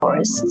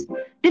forest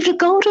lived a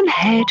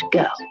golden-haired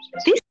girl.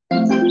 This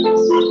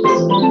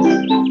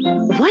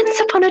Once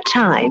upon a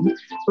time,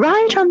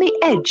 right on the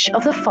edge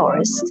of the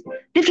forest,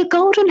 lived a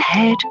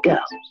golden-haired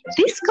girl.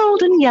 This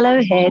golden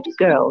yellow-haired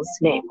girl's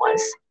name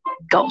was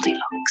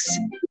Goldilocks.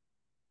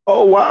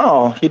 Oh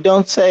wow, you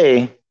don't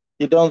say.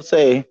 You don't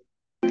say.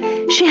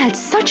 She had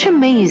such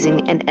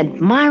amazing and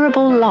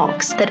admirable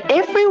locks that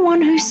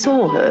everyone who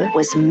saw her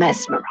was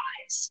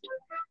mesmerized.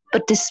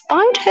 But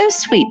despite her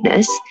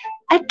sweetness,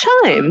 at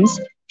times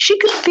she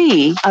could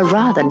be a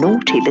rather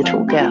naughty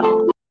little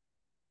girl.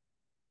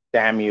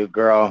 Damn you,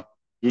 girl.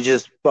 You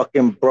just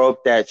fucking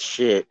broke that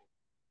shit.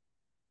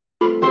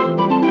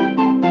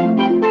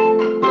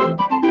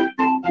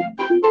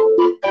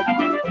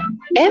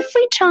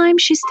 Every time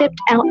she stepped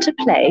out to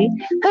play,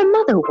 her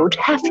mother would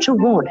have to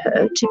warn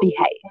her to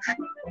behave.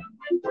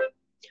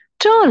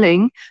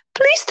 Darling,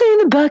 please stay in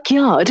the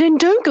backyard and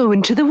don't go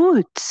into the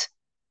woods.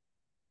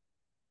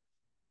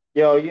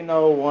 Yo, you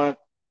know what?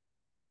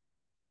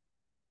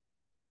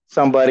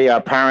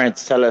 Our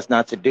parents tell us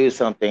not to do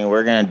something,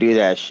 we're gonna do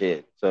that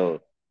shit.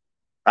 So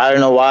I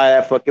don't know why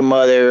that fucking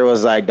mother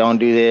was like, don't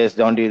do this,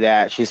 don't do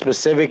that. She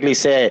specifically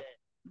said,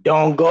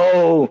 don't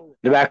go to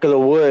the back of the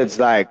woods.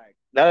 Like,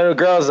 that little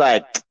girl's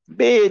like,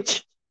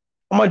 bitch,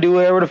 I'm gonna do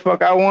whatever the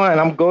fuck I want.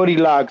 I'm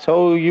Goldilocks.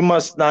 Oh, you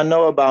must not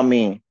know about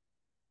me.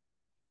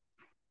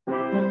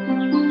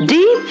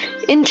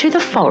 Deep into the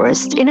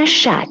forest in a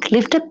shack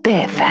lived a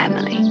bear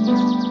family.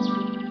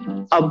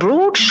 A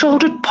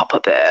broad-shouldered papa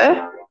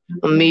bear,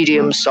 a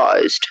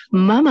medium-sized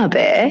mama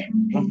bear,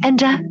 and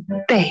a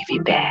baby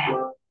bear.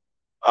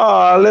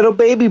 Oh, little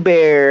baby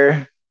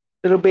bear.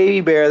 Little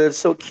baby bear. That's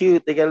so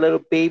cute. They got a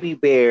little baby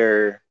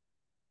bear.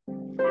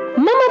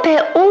 Mama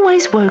bear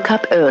always woke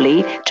up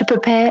early to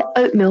prepare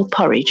oatmeal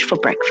porridge for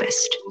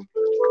breakfast.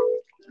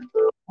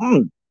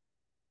 You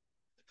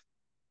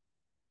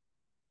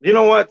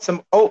know what?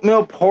 Some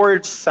oatmeal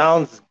porridge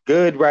sounds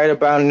good right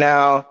about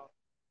now.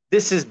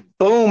 This is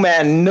Boom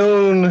at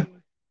Noon,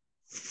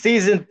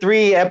 Season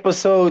 3,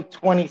 Episode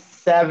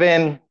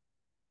 27.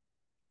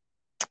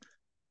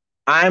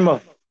 I'm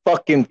a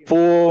fucking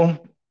fool.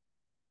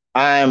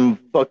 I'm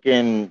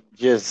fucking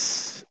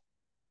just...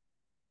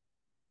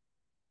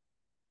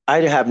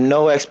 I have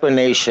no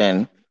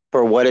explanation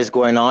for what is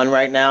going on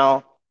right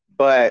now,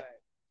 but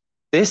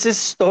this is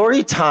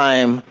story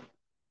time.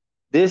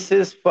 This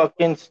is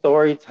fucking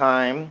story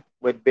time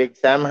with Big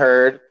Sam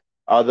Heard.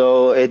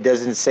 Although it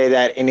doesn't say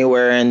that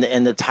anywhere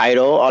in the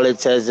title, all it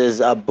says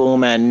is a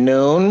Boom at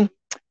Noon.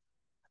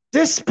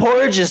 This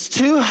porridge is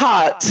too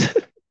hot.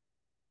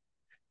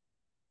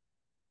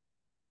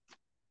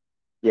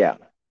 Yeah.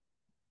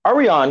 Are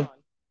we on?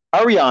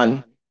 Are we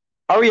on?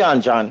 Are we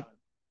on, John?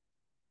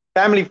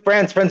 Family,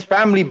 friends,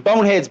 family,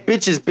 boneheads,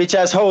 bitches, bitch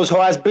ass hoes,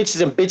 hoe ass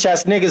bitches, and bitch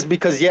ass niggas.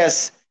 Because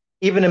yes,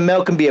 even a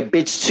male can be a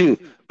bitch too.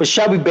 But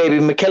Shelby baby,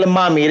 Michaela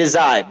mommy, it is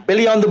I,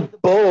 Billy on the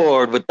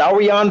board with Are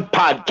We On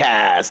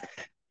podcast.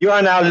 You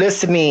are now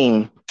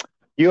listening.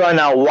 You are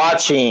now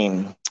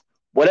watching.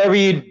 Whatever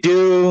you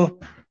do,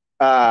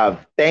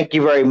 thank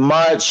you very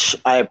much.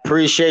 I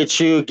appreciate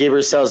you. Give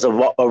yourselves a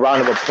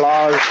round of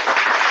applause.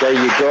 There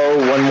you go.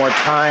 One more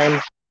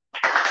time.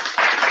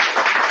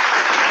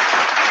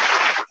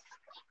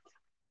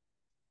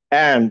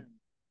 And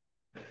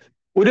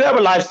we do have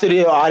a live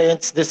studio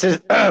audience. This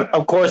is,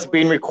 of course,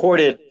 being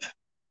recorded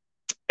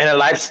in a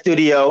live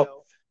studio.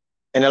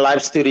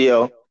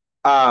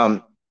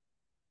 And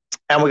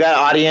we got an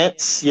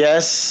audience,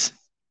 yes.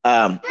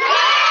 A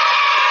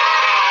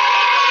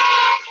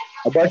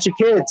bunch of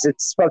kids.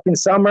 It's fucking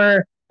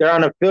summer. They're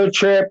on a field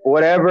trip,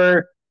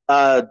 whatever.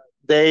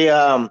 They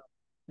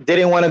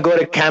didn't want to go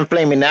to Camp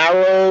Flaming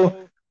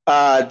Arrow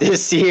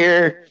this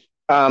year.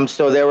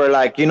 So they were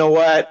like, you know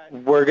what?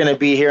 We're going to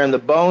be here in the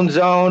Bone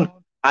Zone.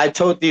 I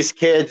told these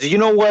kids, you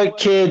know what,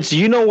 kids?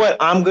 You know what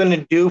I'm going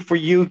to do for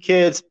you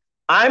kids?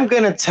 I'm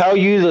going to tell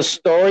you the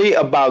story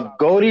about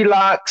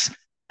Goldilocks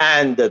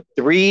and the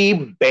three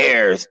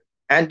bears.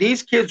 And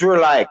these kids were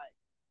like,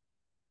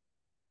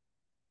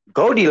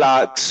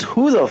 Goldilocks?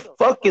 Who the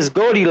fuck is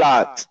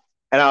Goldilocks?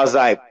 And I was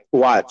like,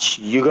 watch,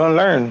 you're going to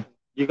learn.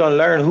 You're going to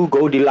learn who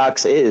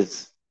Goldilocks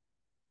is.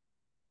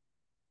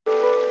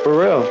 For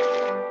real.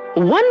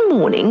 One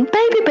morning,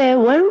 Baby Bear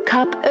woke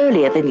up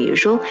earlier than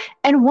usual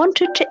and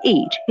wanted to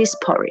eat his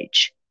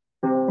porridge.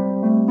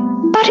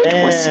 But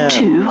it was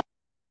too hot.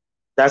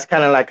 That's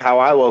kind of like how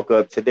I woke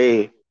up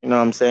today. You know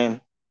what I'm saying?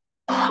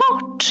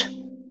 Hot.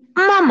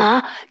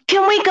 Mama,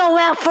 can we go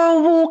out for a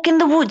walk in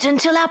the woods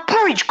until our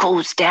porridge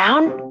cools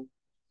down?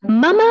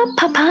 Mama,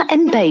 Papa,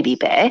 and Baby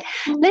Bear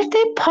left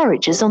their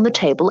porridges on the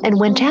table and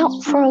went out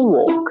for a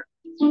walk.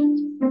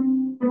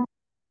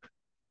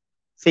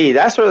 See,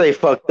 that's where they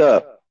fucked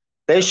up.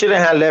 They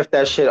shouldn't have left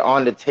that shit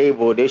on the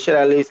table. They should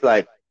at least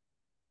like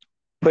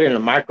put it in the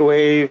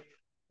microwave.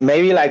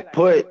 Maybe like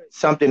put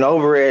something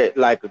over it,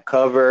 like a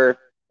cover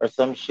or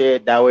some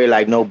shit. That way,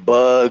 like no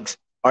bugs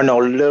or no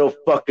little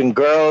fucking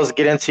girls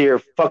get into your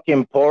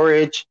fucking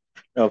porridge.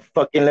 No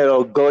fucking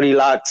little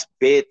Goldilocks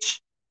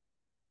bitch.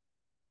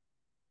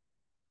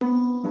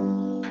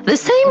 The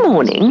same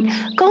morning,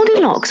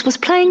 Goldilocks was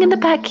playing in the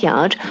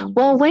backyard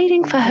while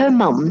waiting for her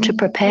mum to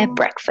prepare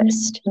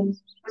breakfast.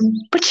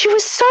 But she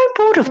was so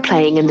bored of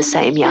playing in the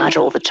same yard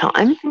all the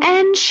time,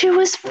 and she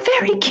was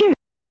very curious.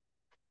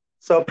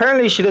 So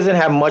apparently she doesn't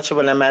have much of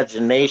an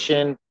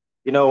imagination.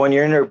 You know, when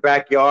you're in her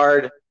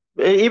backyard,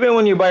 even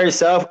when you're by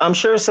yourself, I'm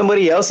sure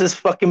somebody else's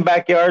fucking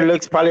backyard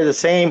looks probably the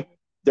same.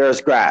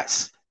 There's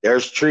grass,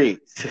 there's trees.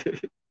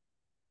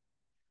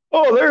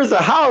 Oh, there's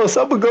a house.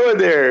 I'm gonna go in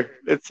there.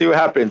 Let's see what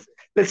happens.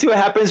 Let's see what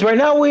happens. Right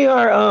now we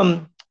are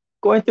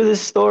going through this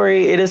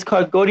story. It is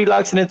called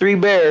Goldilocks and the Three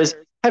Bears.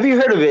 Have you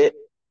heard of it?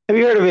 Have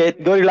you heard of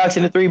it? Goldilocks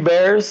and the Three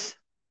Bears?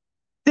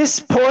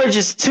 This porridge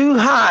is too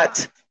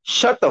hot.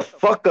 Shut the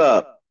fuck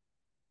up.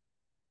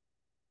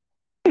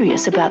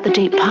 Curious about the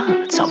deep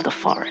parts of the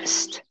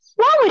forest.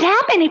 What would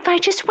happen if I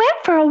just went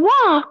for a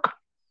walk?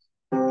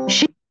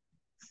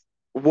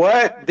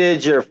 What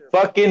did your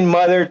fucking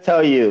mother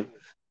tell you?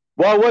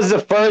 What was the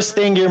first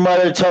thing your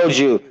mother told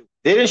you?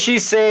 Didn't she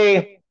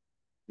say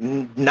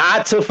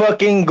not to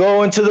fucking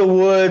go into the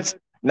woods,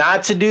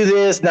 not to do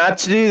this, not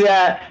to do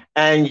that?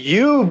 And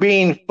you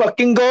being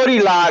fucking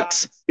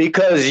Goldilocks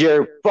because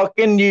you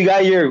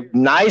got your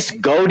nice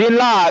golden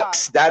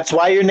locks. That's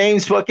why your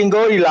name's fucking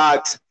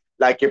Goldilocks.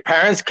 Like your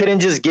parents couldn't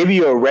just give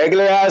you a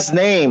regular ass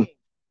name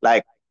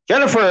like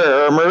Jennifer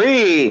or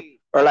Marie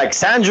or like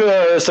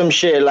Sandra or some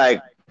shit.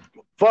 Like,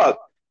 fuck.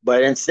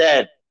 But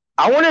instead,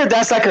 I wonder if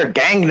that's like her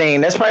gang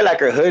name. That's probably like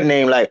her hood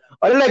name. Like,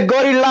 oh, they're like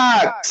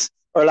Goldilocks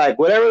or like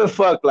whatever the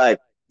fuck. Like,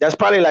 that's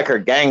probably like her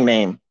gang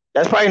name.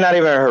 That's probably not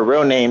even her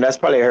real name. That's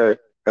probably her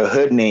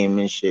hood name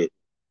and shit.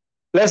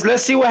 Let's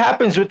see what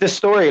happens with this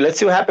story. Let's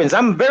see what happens.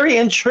 I'm very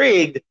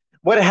intrigued.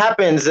 What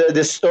happens?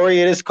 This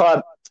story, it is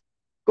called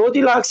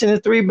Goldilocks and the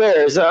Three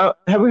Bears.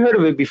 Have we heard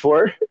of it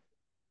before?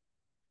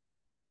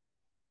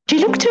 She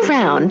looked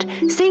around,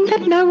 seeing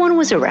that no one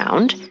was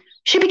around.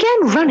 She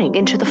began running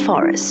into the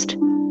forest.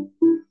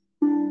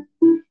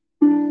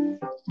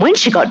 When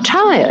she got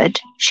tired,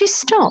 she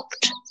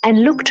stopped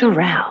and looked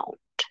around.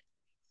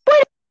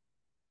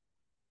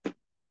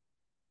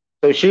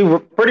 So she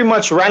pretty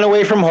much ran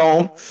away from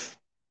home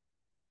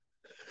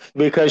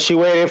because she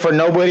waited for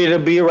nobody to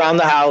be around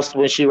the house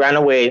when she ran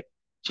away.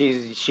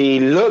 She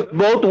looked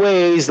both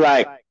ways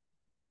like,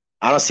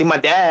 I don't see my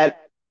dad.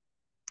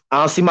 I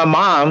don't see my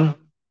mom.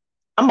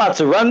 I'm about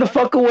to run the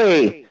fuck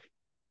away.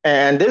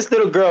 And this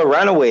little girl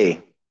ran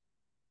away.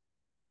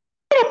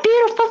 What a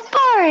beautiful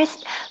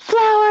forest.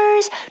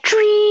 Flowers,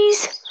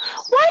 trees.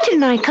 Why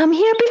didn't I come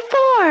here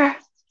before?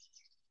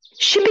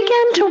 She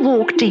began to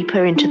walk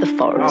deeper into the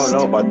forest. I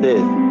don't know about this.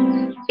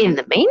 In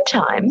the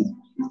meantime,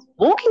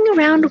 walking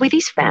around with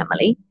his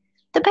family,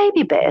 the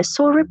baby bear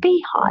saw a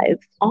beehive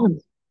on.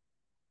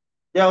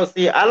 Yo,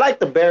 see, I like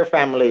the bear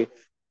family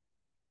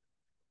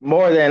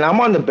more than I'm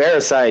on the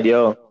bear side,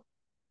 yo.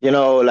 You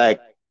know,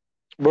 like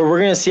we're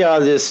gonna see how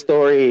this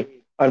story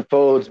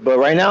unfolds, but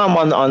right now I'm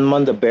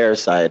on the bear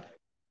side.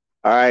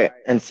 All right,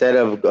 instead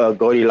of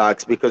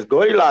Goldilocks, because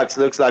Goldilocks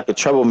looks like a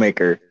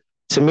troublemaker.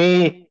 To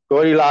me,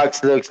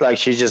 Goldilocks looks like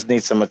she just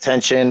needs some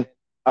attention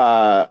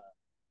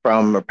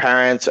from her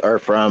parents or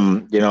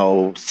from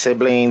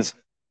siblings.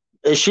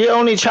 Is she the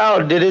only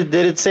child? Did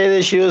it say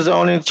that she was the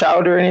only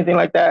child or anything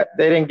like that?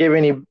 They didn't give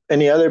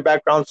any other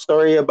background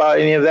story about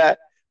any of that.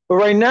 But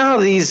right now,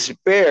 these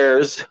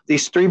bears,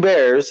 these three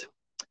bears,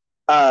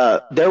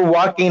 they're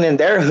walking in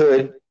their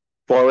hood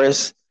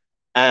forest,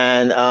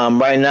 and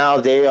right now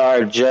they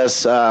are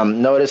just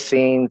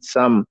noticing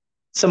some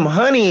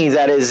honey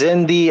that is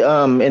in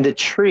the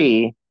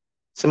tree.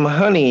 Some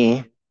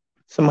honey.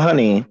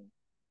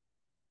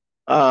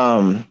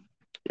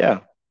 Yeah.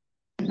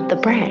 The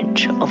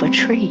branch of a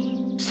tree.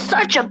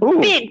 Such a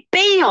big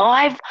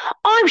beehive.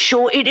 I'm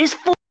sure it is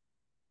full.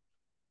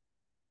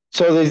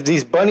 So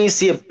these bunnies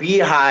see a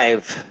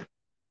beehive,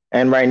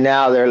 and right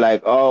now they're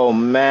like, oh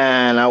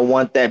man, I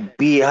want that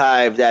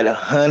beehive, that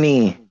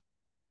honey.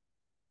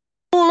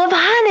 Full of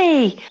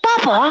honey.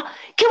 Papa,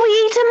 can we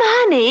eat some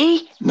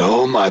honey?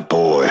 No, my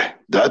boy,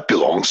 that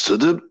belongs to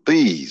the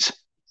bees.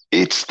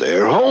 It's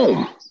their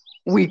home.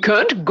 We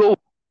can't go.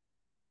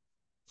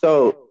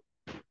 So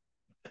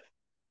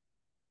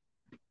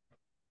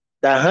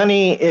the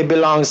honey, it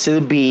belongs to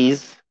the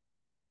bees,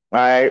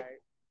 right?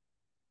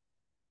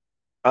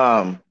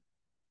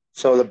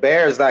 So the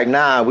bear's like,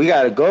 nah, we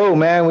gotta go,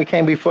 man. We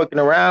can't be fucking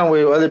around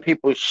with other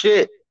people's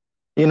shit.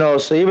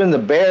 So even the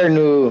bear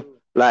knew,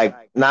 like,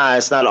 nah,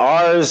 it's not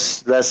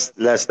ours.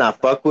 Let's not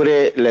fuck with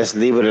it. Let's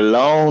leave it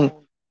alone.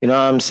 You know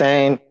what I'm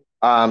saying?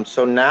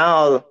 So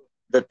now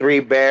the three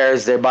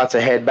bears, they're about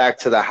to head back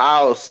to the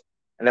house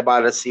and they're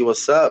about to see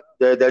what's up.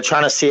 They're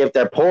trying to see if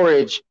their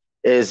porridge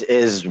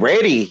is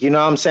ready. You know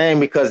what I'm saying?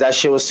 Because that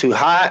shit was too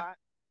hot.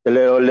 The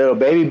little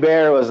baby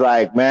bear was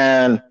like,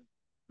 man,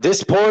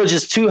 this porridge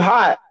is too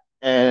hot.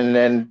 And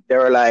then they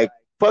were like,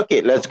 fuck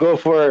it, let's go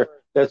for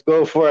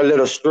a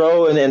little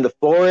stroll in the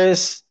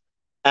forest.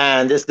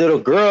 And this little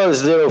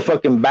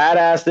fucking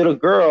badass little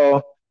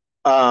girl,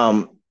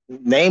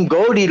 named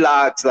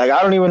Goldilocks, like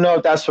I don't even know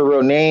if that's her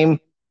real name,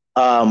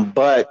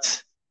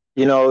 but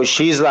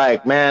She's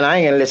like, man, I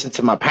ain't gonna listen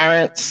to my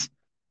parents.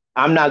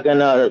 I'm not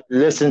gonna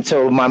listen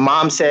to my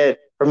mom said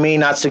for me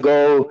not to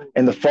go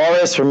in the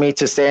forest, for me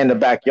to stay in the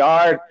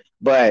backyard.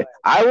 But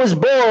I was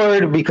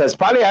bored because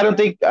probably I don't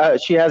think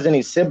she has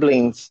any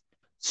siblings,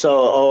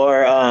 so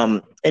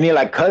or any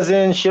like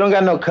cousins. She don't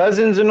got no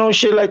cousins or no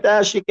shit like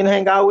that. She can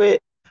hang out with.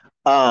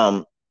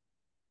 Um,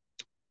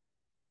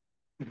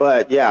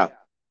 but yeah,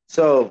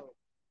 so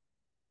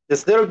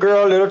this little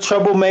girl, little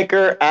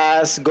troublemaker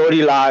ass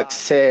Goldilocks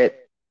said,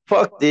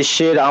 fuck this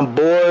shit. I'm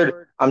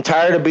bored. I'm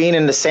tired of being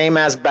in the same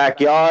ass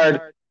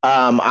backyard.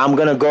 I'm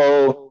gonna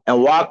go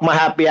and walk my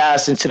happy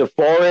ass into the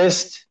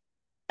forest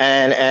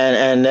and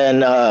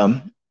then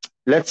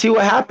let's see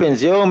what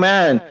happens. Yo,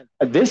 man.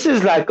 This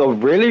is like a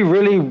really,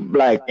 really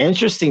like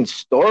interesting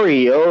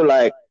story, yo.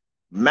 Like,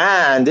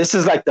 man, this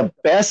is like the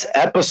best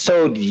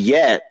episode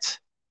yet.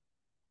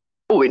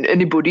 When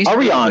anybody's Are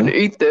we going on? to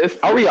eat their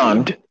food. Are we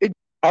on?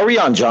 Are we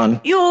on, John?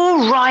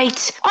 You're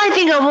right. I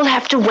think I will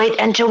have to wait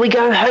until we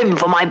go home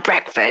for my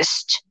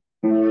breakfast.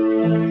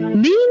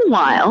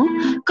 Meanwhile,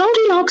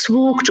 Goldilocks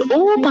walked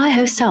all by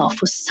herself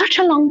for such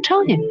a long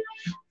time.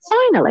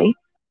 Finally,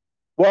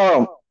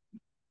 Well,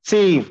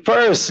 see,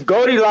 first,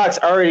 Goldilocks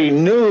already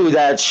knew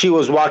that she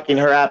was walking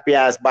her happy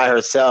ass by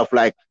herself.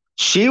 Like,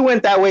 she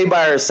went that way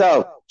by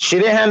herself. She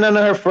didn't have none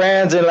of her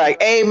friends and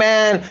like, hey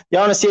man, you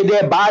wanna see a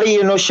dead body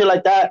and no shit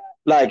like that.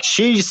 Like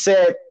she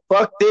said,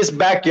 fuck this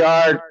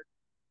backyard.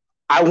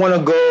 I wanna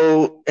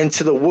go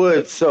into the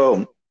woods.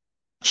 So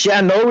she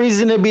had no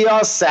reason to be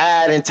all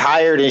sad and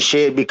tired and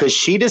shit because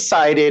she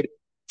decided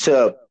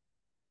to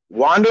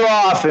wander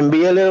off and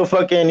be a little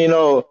fucking,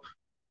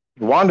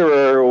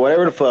 wanderer or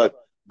whatever the fuck.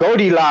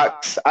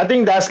 Goldilocks. I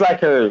think that's like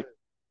her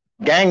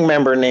gang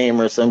member name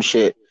or some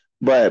shit.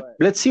 But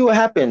let's see what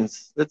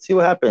happens. Let's see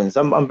what happens.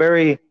 I'm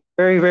very,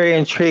 very, very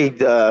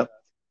intrigued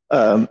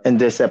in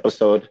this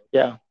episode.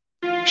 Yeah.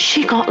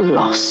 she got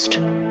lost.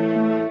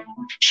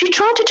 She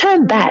tried to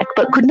turn back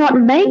but could not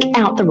make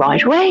out the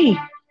right way.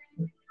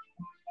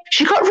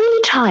 She got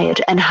really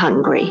tired and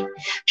hungry.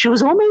 She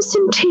was almost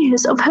in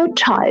tears of her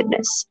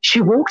tiredness.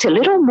 She walked a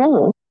little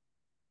more.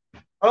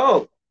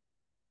 Oh,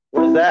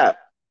 what is that?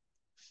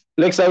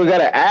 Looks like we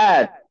got an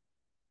ad.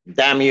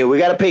 Damn you. We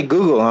got to pay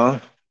Google, huh?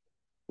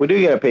 We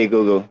do got to pay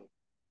Google.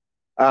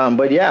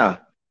 But yeah.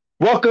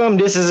 Welcome.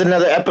 This is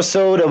another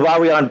episode of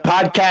Are We On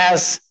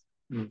Podcast.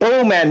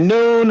 Boom at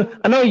noon.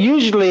 I know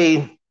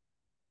usually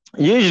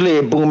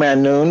at Boom at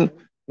noon,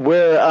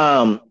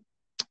 we're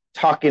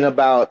talking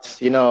about,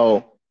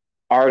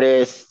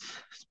 artists,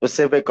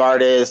 specific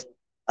artists,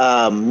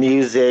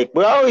 music.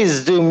 We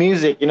always do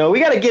music. We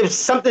got to give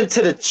something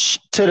to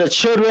the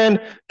children.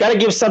 Got to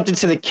give something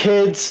to the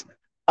kids.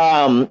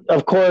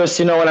 Of course,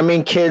 you know what I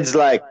mean. Kids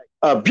like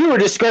viewer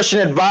discretion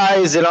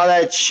advised and all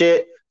that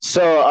shit.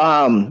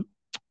 So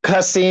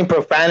cussing,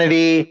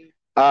 profanity,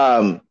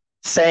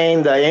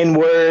 saying the N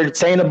word,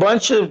 saying a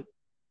bunch of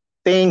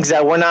things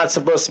that we're not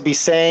supposed to be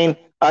saying.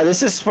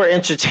 This is for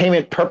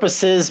entertainment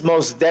purposes,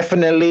 most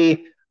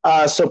definitely.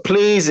 So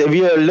please, if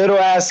you're a little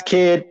ass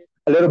kid,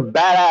 a little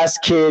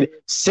badass kid,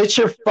 sit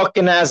your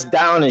fucking ass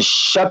down and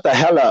shut the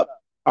hell up.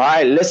 All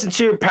right, listen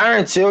to your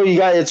parents.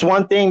 It's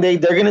one thing they're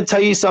gonna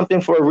tell you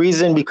something for a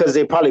reason because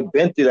they probably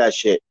been through that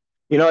shit.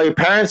 Your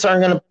parents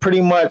aren't gonna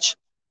pretty much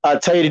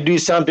tell you to do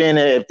something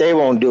if they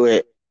won't do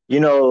it.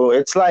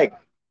 It's like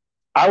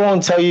I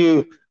won't tell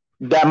you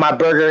that my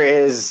burger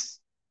is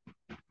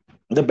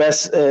the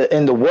best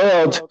in the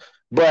world,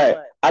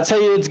 but I tell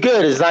you it's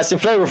good. It's nice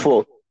and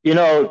flavorful.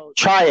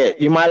 Try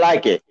it. You might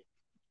like it.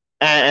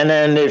 And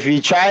then if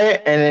you try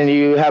it and then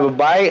you have a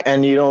bite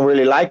and you don't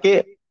really like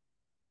it,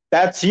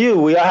 that's you.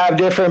 We all have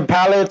different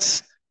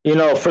palates,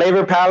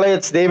 flavor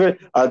palettes, different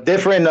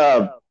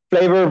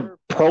flavor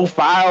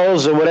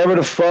profiles or whatever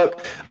the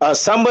fuck.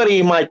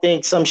 Somebody might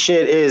think some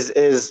shit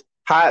is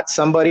hot.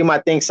 Somebody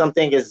might think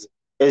something is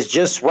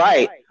just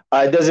right.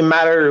 It doesn't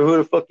matter who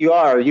the fuck you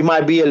are. You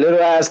might be a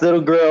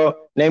little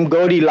girl named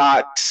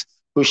Goldilocks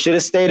who should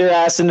have stayed her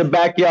ass in the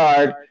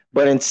backyard,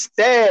 but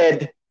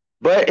instead,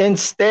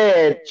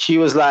 she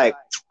was like,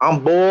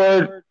 I'm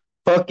bored.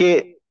 Fuck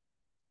it.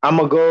 I'm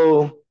going to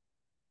go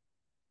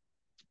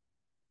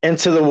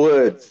into the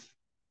woods.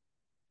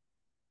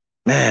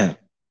 Man.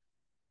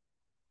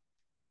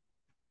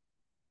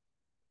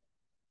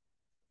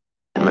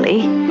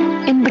 Family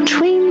in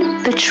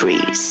between the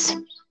trees.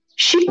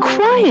 She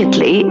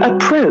quietly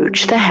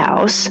approached the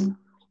house,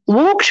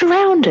 walked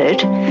around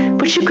it,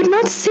 but she could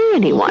not see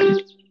anyone.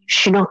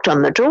 She knocked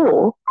on the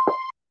door.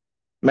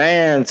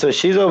 Man, so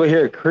she's over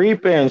here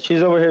creeping.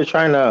 She's over here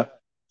trying to.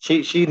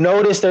 She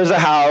noticed there's a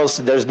house.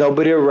 There's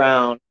nobody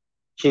around.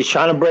 She's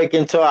trying to break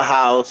into a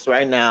house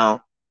right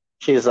now.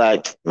 She's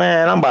like,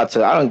 man, I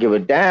don't give a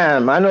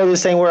damn. I know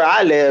this ain't where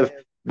I live,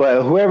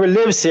 but whoever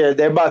lives here,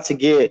 they're about to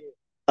get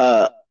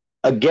a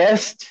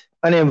guest,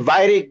 an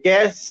invited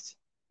guest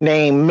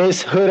named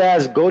Miss Hood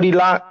Ass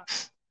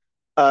Goldilocks.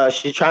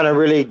 She's trying to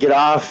really get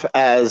off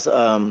as,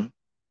 oh,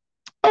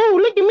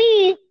 look at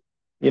me.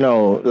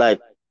 Like,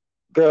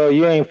 girl,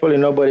 you ain't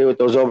fooling nobody with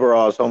those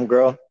overalls,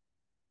 homegirl.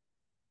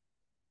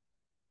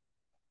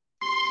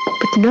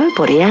 but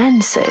nobody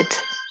answered.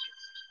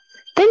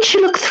 Then she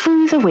looked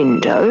through the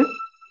window.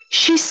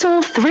 She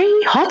saw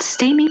 3 hot,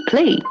 steamy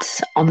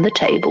plates on the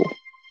table.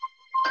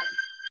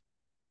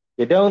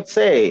 You don't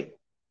say.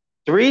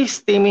 3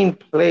 steaming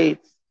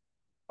plates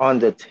on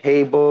the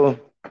table.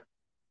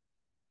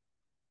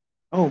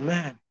 Oh,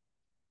 man.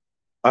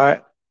 All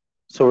right.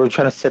 So we're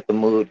trying to set the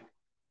mood.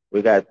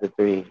 We got the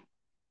 3.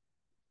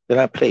 They're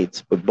not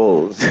plates, but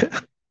bowls.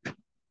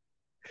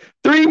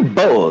 3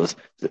 bowls.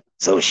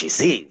 So she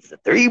sees the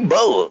 3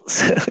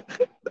 bowls.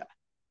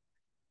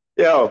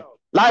 Yo,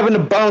 live in the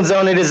Bone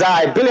Zone, it is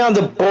I, Billy on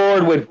the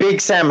board with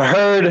Big Sam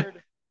Hurd.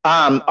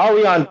 Are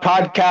we on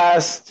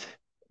podcast?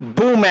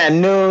 Boom at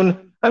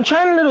noon. I'm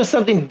trying a little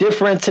something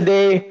different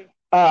today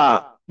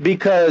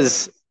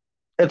because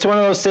it's one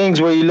of those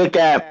things where you look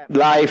at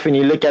life and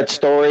you look at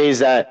stories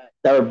that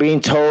are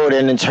being told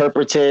and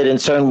interpreted in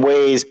certain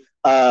ways,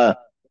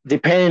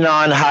 depending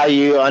on how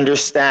you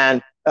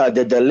understand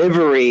the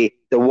delivery,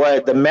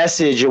 the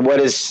message, or what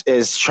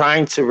is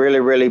trying to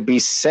really be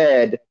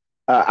said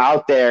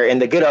out there in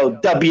the good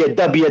old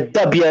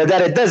WWW,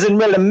 that it doesn't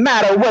really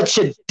matter what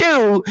you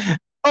do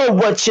or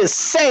what you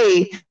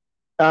say,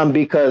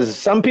 because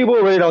some people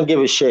really don't give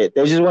a shit.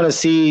 They just want to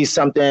see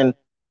something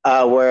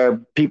where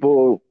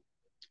people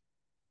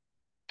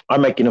are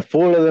making a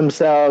fool of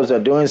themselves or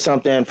doing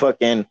something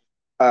fucking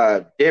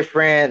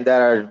different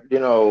that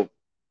are,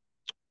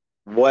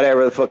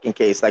 whatever the fucking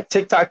case. Like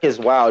TikTok is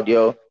wild,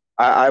 yo.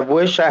 I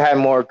wish I had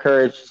more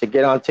courage to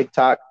get on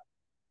TikTok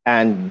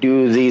and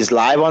do these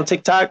live on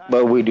TikTok,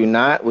 but we do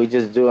not. We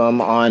just do them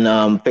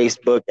on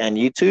Facebook and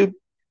YouTube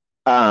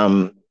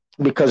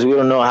because we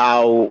don't know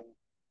how.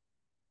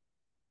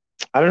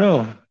 I don't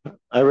know.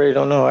 I really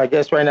don't know. I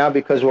guess right now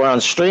because we're on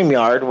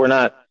StreamYard, we're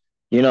not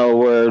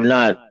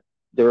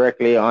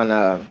directly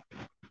on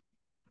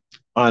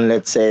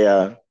let's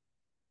say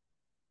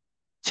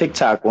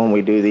TikTok when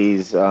we do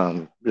these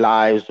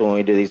lives, when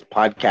we do these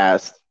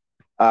podcasts.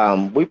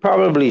 We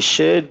probably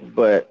should,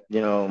 but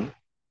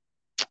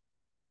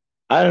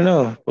I don't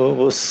know.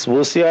 We'll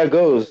see how it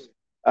goes.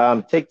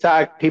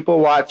 TikTok, people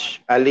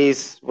watch, at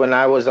least when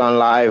I was on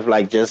live,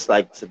 like just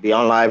like to be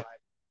on live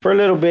for a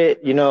little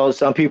bit.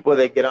 Some people,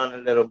 they get on a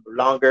little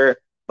longer,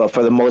 but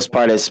for the most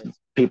part, it's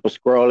people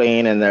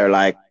scrolling and they're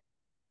like,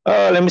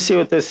 oh, let me see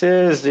what this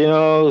is,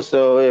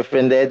 So if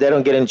they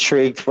don't get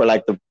intrigued for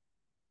like the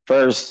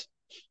first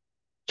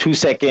 2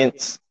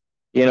 seconds,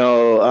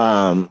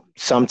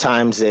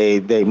 sometimes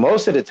they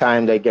most of the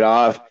time they get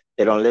off,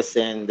 they don't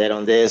listen, they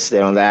don't this, they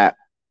don't that.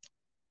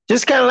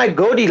 Just kind of like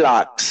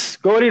Goldilocks.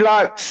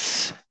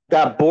 Goldilocks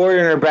got bored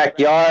in her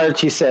backyard.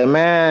 She said,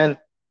 man,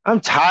 I'm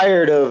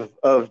tired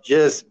of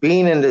just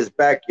being in this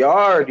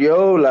backyard,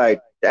 yo. Like,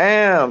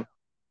 damn.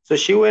 So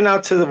she went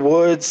out to the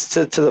woods,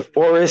 to the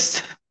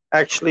forest,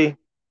 actually.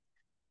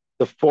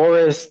 The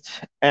forest.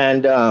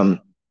 And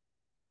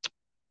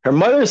her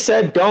mother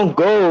said, don't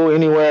go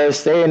anywhere.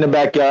 Stay in the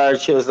backyard.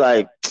 She was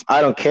like,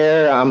 I don't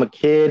care. I'm a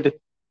kid.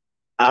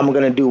 I'm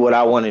going to do what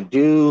I want to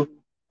do.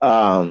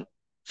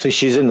 So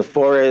she's in the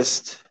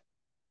forest,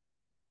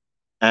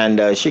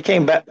 and she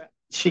came back.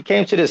 She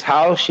came to this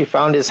house. She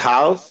found this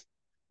house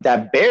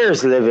that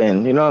bears live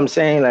in. You know what I'm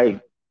saying?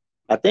 Like,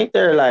 I think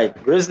they're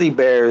like grizzly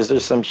bears or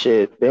some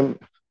shit. They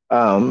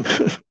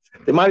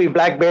might be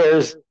black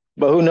bears,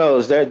 but who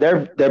knows? They're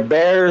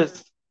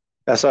bears.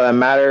 That's all that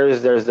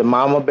matters. There's the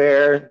mama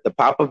bear, the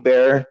papa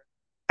bear,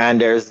 and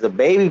there's the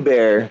baby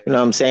bear. You know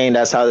what I'm saying?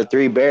 That's how the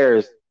 3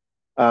 bears.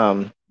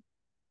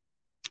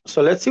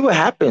 So let's see what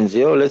happens,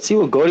 yo. Let's see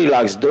what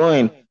Goldilocks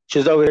doing.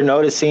 She's over here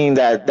noticing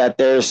that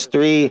there's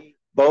 3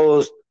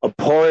 bowls of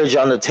porridge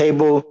on the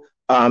table.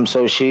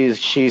 So she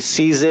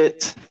sees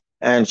it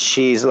and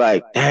she's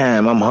like,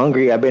 damn, I'm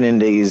hungry. I've been in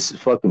these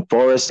fucking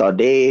forests all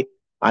day.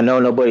 I know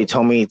nobody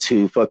told me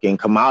to fucking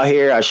come out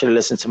here. I should have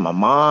listened to my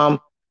mom.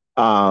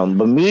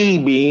 But me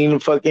being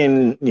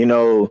fucking,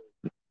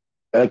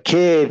 a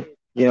kid,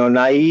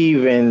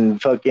 naive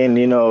and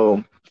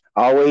fucking,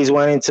 always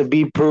wanting to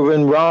be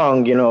proven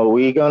wrong,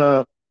 we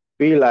gonna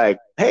be like,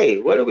 hey,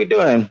 what are we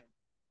doing?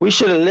 We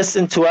should have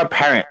listened to our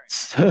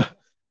parents.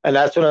 And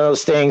that's one of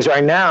those things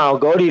right now.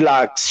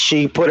 Goldilocks,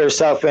 she put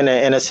herself in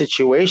a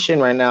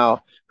situation right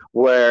now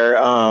where,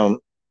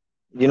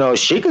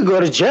 she could go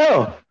to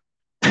jail.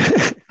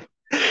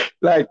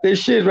 Like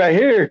this shit right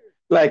here.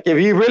 Like if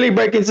you really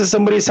break into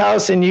somebody's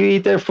house and you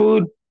eat their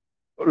food,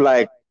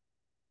 like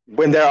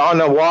when they're on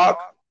a walk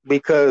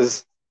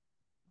because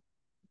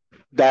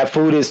that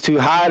food is too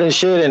hot and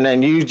shit, and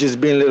then you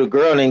just being a little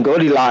girl named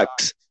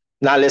Goldilocks,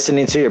 not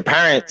listening to your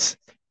parents,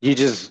 you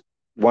just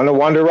want to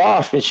wander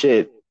off and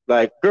shit.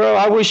 Like, girl,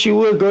 I wish you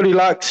would,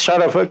 Goldilocks, try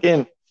to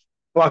fucking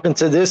walk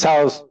into this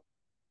house.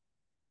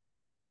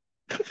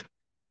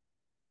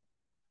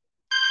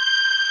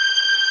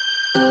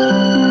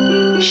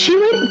 She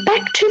went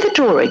back to the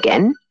door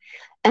again,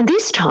 and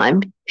this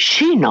time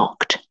she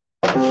knocked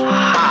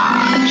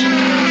hard.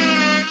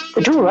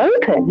 The door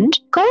opened.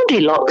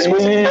 Goldilocks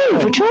was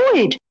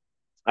overjoyed.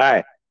 All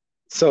right.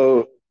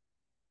 So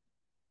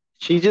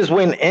she just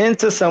went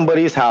into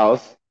somebody's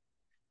house,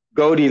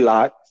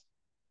 Goldilocks,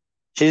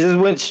 She just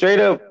went straight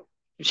up.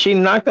 She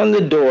knocked on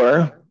the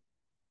door,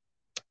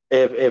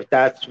 if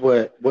that's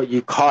what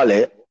you call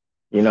it.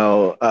 You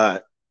know,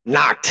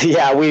 knocked.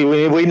 Yeah,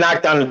 we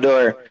knocked on the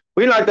door.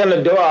 We knocked on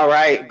the door, all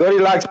right.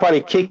 Goldilocks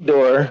probably kicked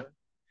door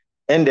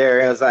in there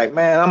and was like,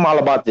 man, I'm all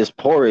about this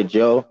porridge,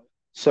 yo.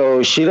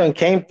 So she done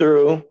came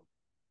through,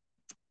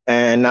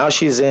 and now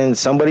she's in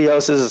somebody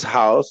else's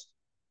house.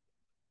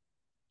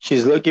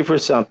 She's looking for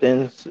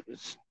something.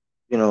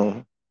 You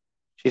know,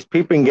 she's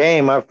peeping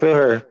game. I feel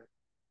her,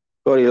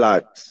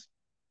 Goldilocks.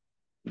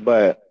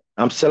 But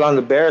I'm still on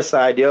the bear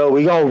side, yo.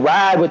 We gonna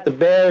ride with the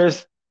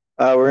bears.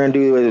 We're gonna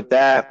do with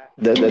that.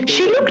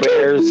 She looked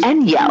bears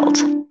and yelled,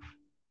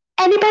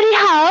 "Anybody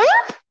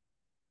home?"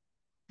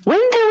 When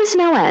there was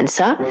no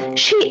answer,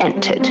 she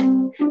entered.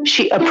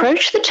 She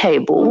approached the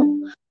table.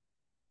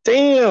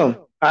 Damn.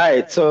 All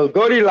right, so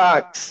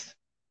Goldilocks,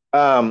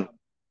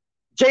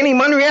 Janie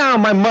Monreal,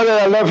 my mother,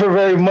 I love her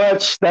very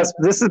much.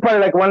 This is probably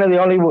like one of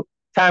the only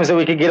times that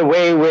we could get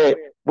away with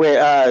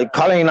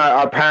calling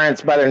our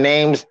parents by their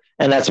names,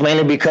 and that's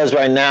mainly because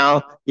right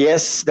now,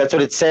 yes, that's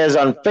what it says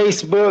on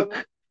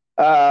Facebook.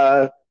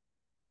 Heart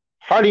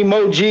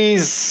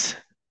emojis,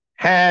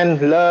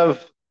 hand,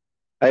 love.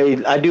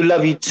 I do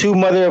love you too,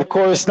 mother, of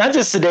course, not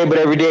just today, but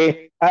every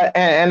day.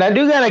 And I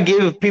do gotta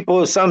give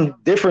people some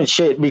different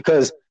shit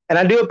because, and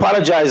I do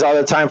apologize all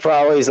the time for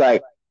always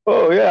like,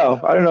 oh yeah,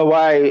 I don't know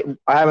why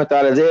I haven't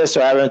thought of this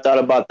or I haven't thought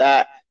about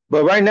that.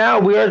 But right now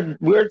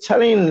we're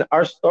telling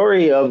our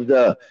story of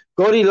the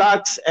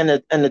Goldilocks and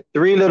the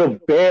three little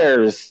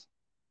bears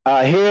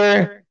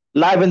here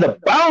live in the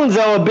bones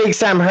of Big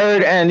Sam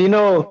Heard. And you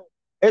know,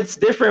 it's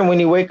different when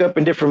you wake up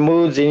in different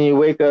moods and you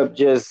wake up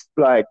just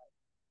like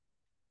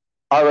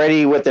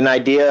already with an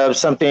idea of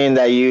something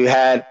that you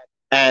had,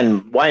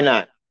 and why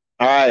not?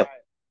 All right.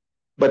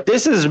 But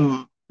this is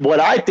what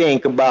I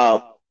think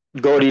about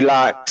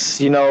Goldilocks.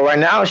 You know, right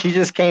now she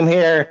just came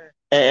here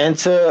and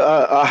into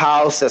a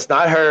house that's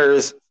not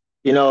hers.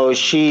 You know,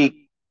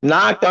 she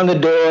knocked on the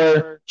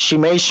door. She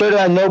made sure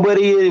that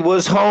nobody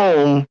was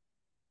home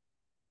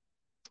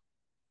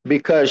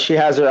because she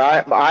has her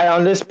eye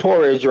on this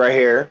porridge right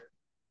here.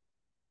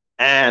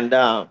 And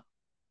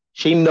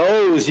she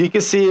knows, you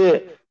can see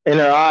it in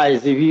her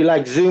eyes. If you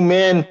like zoom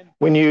in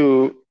when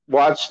you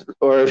watch,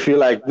 or if you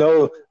like,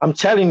 no, I'm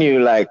telling you,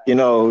 like, you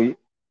know,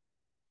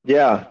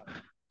 yeah.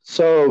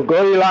 So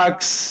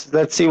Goldilocks,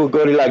 let's see what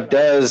Goldilocks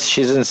does.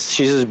 She's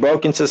just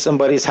broke into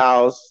somebody's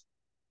house.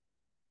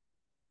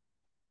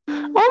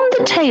 On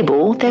the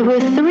table, there were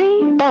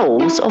 3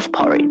 bowls of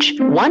porridge,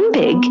 one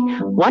big,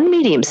 one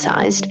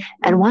medium-sized,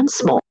 and one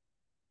small.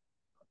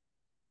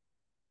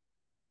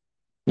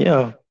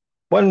 Yeah,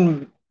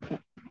 one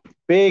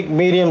big,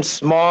 medium,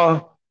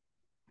 small.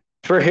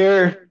 For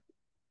here,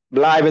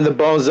 live in the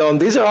bone zone.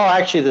 These are all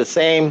actually the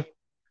same,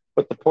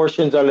 but the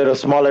portions are a little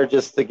smaller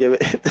just to give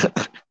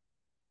it,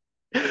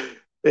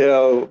 you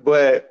know.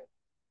 But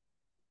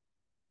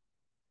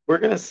we're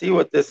gonna see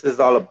what this is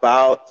all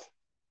about.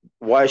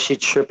 Why is she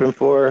tripping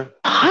for?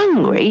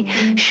 Hungry,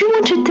 she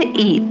wanted to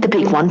eat the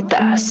big one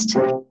first.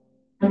 Oh,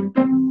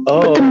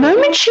 But the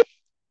moment she...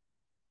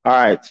 All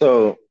right,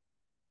 so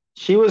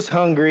she was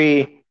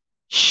hungry.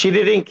 She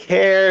didn't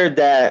care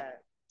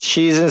that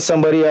she's in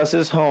somebody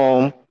else's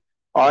home.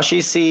 All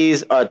she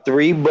sees are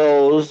 3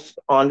 bowls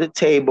on the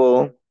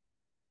table,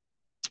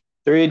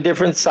 3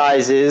 different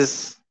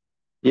sizes,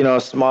 you know,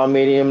 small,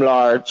 medium,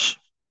 large,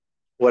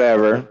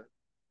 whatever.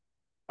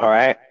 All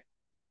right.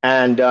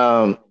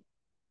 And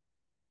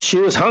she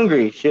was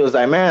hungry. She was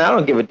like, man, I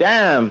don't give a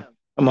damn.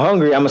 I'm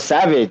hungry. I'm a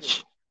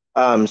savage.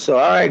 So,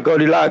 all right,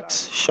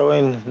 Goldilocks,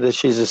 showing that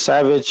she's a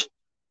savage.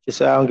 She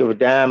said, I don't give a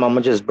damn. I'm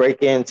going to just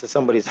break into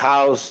somebody's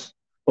house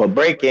or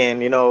break in,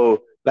 you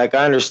know, like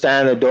I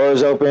understand the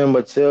door's open,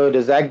 but still,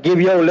 does that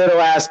give your little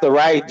ass the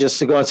right just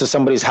to go into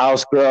somebody's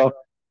house, girl?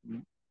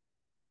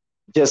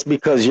 Just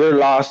because you're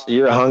lost,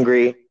 you're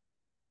hungry.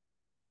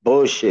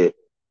 Bullshit.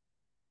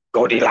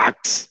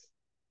 Goldilocks.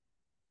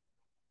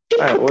 She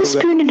put the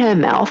spoon in her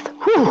mouth.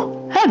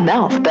 Whew, her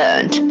mouth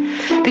burned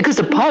because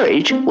the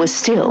porridge was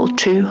still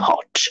too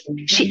hot.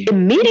 She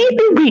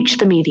immediately reached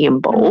the medium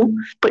bowl,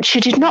 but she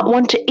did not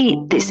want to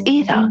eat this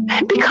either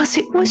because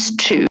it was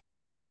too...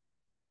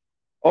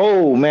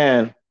 Oh,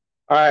 man.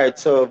 All right,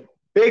 so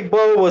big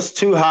bowl was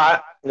too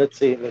hot. Let's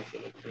see if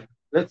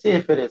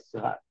it is too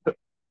hot.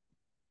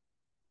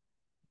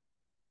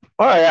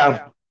 Oh,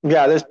 yeah.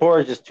 Yeah, this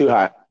porridge is too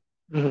hot.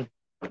 Mm-hmm.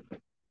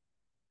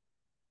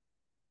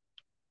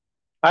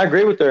 I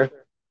agree with her.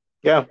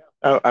 Yeah,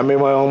 I made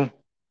my own.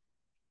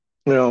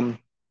 You know,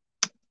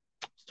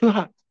 it's too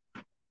hot.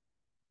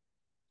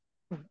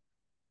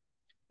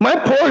 My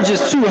porridge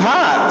is too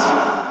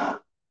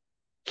hot.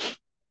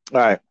 All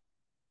right.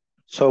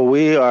 So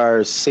we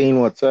are seeing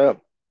what's up.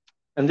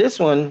 And this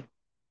one,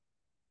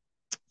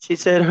 she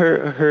said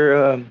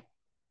her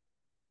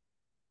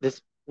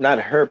this, not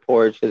her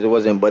porridge because it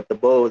wasn't, but the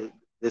bowl,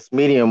 this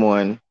medium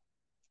one,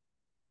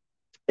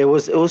 it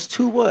was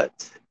too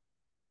what?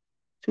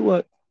 Too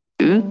what?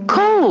 Too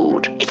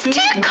cold. It's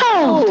too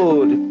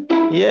cold.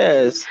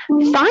 Yes.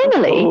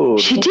 Finally,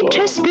 she dipped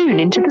her spoon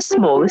into the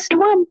smallest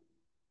one.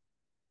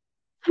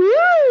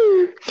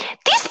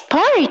 This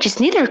porridge is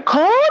neither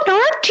cold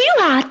nor too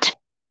hot.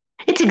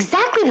 It's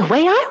exactly the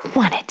way I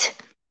want it.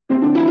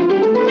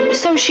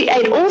 So she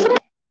ate all the.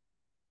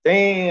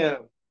 Damn.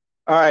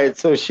 All right.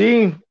 So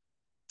she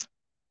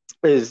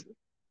is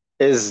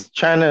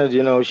trying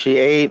to, she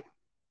ate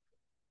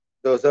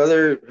those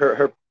other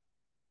her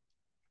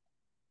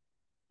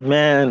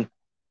man.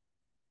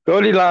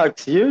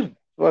 Goldilocks, you're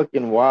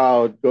fucking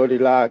wild,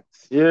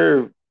 Goldilocks.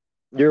 You're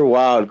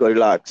wild,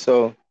 Goldilocks.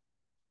 So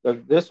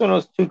this one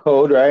was too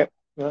cold, right?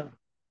 Yeah.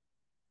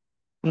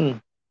 Hmm.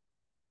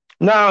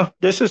 No,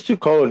 this is too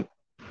cold.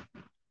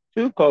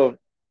 Too cold.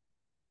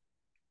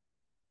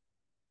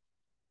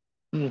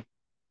 Hmm.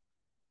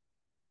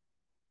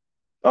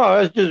 Oh,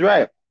 that's just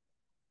right.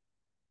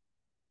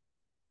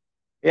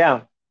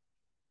 Yeah,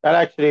 that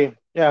actually,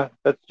 yeah,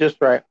 that's just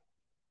right.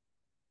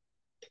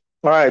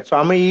 All right, so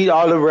I'm gonna eat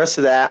all the rest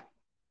of that,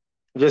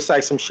 just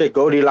like some shit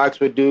Goldilocks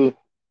would do.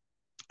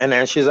 And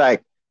then she's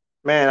like,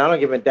 "Man, I don't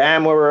give a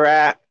damn where we're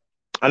at.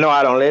 I know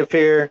I don't live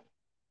here.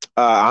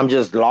 I'm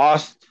just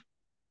lost.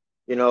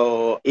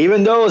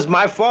 Even though it's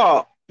my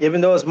fault.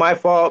 Even though it's my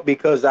fault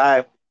because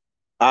I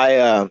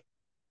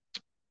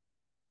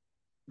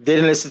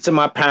didn't listen to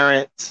my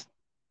parents,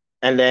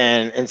 and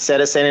then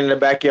instead of staying in the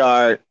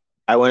backyard,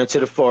 I went into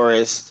the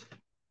forest,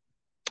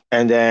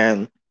 and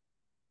then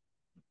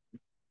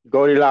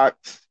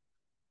Goldilocks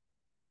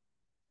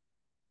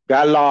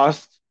got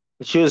lost.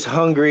 She was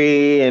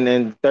hungry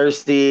and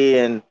thirsty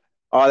and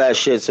all that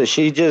shit. So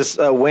she just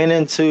went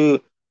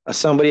into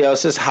somebody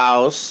else's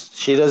house.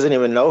 She doesn't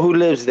even know who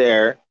lives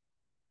there.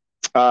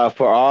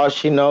 For all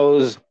she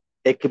knows,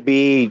 it could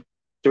be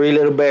three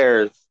little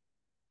bears.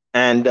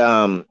 And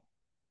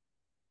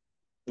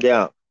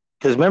yeah,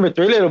 because remember,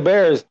 three little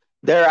bears,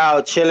 they're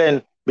out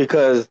chilling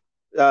because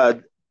uh,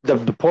 the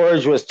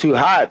porridge was too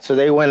hot. So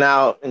they went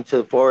out into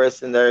the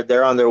forest and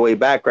they're on their way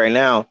back right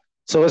now.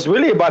 So it's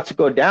really about to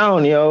go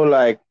down,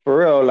 like for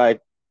real. Like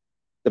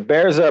the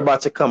bears are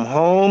about to come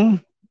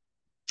home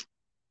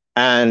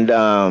and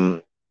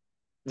they're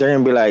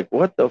gonna be like,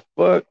 "What the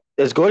fuck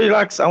is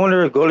Goldilocks?" I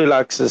wonder if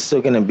Goldilocks is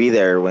still gonna be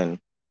there when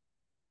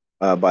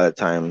by the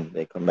time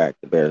they come back,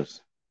 the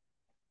bears.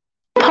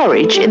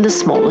 Porridge in the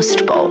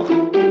smallest bowl.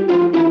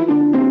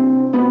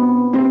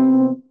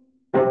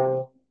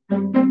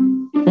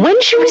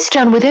 When she was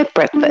done with her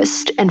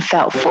breakfast and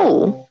felt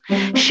full,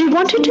 she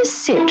wanted to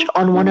sit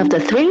on one of the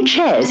three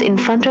chairs in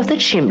front of the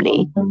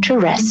chimney to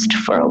rest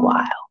for a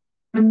while.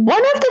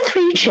 One of the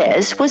three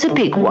chairs was a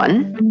big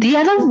one, the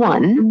other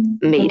one,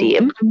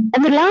 medium,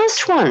 and the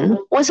last one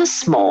was a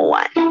small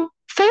one.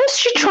 First,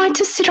 she tried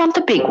to sit on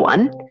the big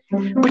one,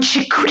 but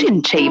she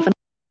couldn't even.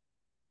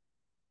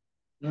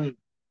 Mm.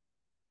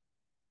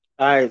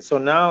 All right, so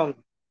now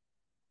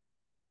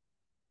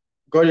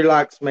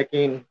Goldilocks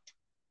making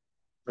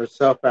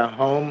herself at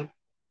home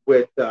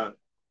with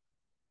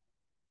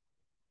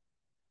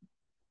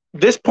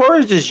this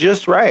porridge is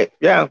just right.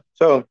 Yeah.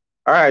 So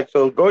all right,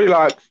 so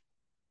Goldilocks,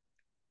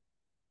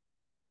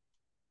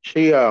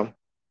 she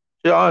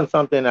she on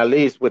something at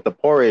least with the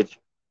porridge.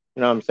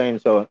 You know what I'm saying?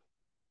 So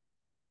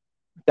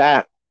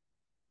that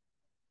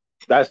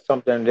that's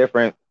something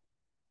different.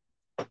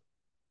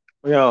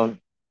 You know,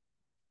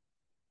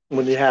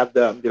 when you have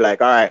the be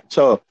like, all right,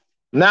 so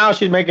now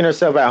she's making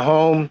herself at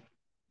home.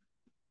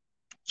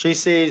 She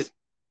sees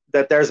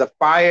that there's a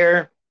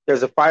fire,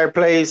 there's a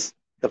fireplace,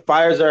 the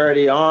fire's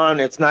already on,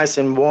 it's nice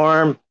and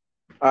warm.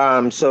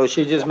 So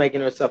she's just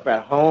making herself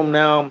at home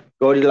now,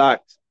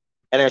 Goldilocks.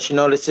 And then she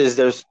notices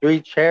there's three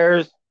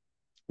chairs,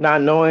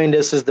 not knowing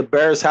this is the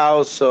bear's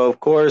house. So of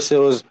course it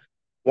was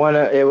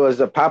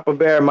a Papa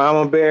Bear,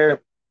 Mama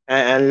Bear,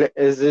 and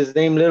is his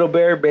name Little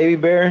Bear, Baby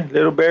Bear,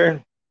 Little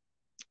Bear,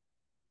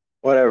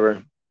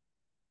 whatever.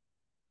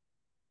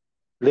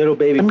 Little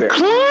Baby and Bear.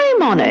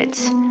 climb on it.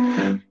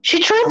 She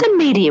tried the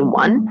medium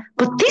one,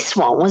 but this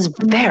one was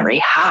very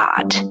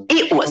hard.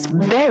 It was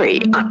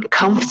very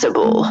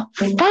uncomfortable.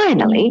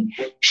 Finally,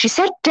 she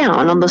sat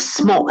down on the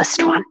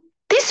smallest one.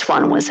 This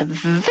one was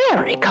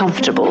very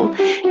comfortable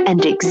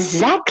and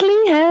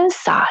exactly her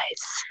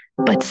size.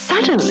 But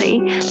suddenly,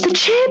 the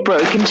chair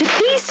broke into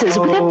pieces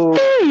with a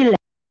very loud.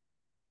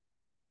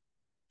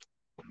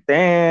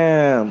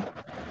 Damn.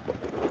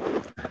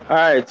 All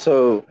right,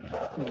 so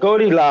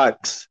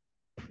Goldilocks,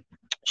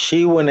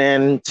 she went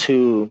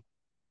into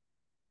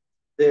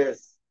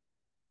this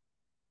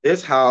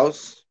this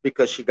house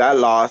because she got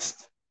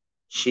lost.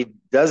 She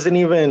doesn't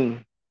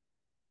even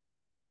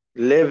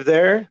live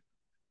there.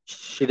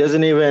 She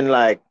doesn't even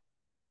like,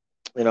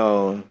 you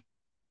know,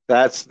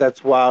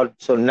 that's wild.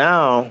 So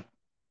now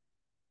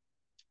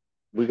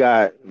we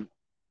got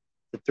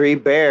the three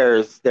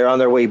bears. They're on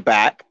their way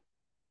back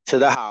to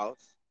the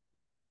house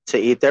to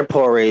eat their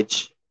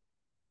porridge.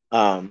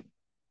 Um,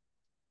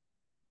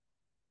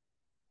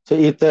 to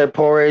eat their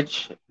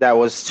porridge that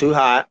was too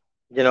hot.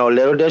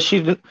 Little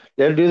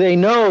do they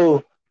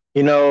know,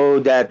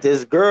 that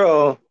this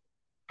girl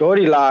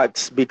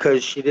Goldilocks,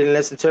 because she didn't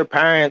listen to her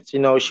parents,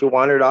 she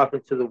wandered off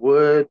into the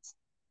woods.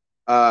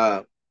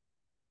 Uh,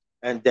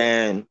 and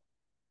then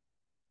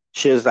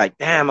she was like,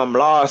 damn, I'm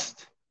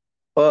lost.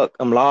 Fuck,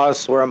 I'm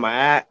lost. Where am I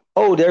at?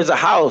 Oh, there's a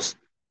house.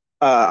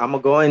 I'm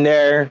gonna go in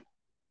there.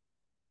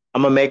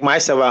 I'm gonna make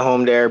myself at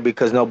home there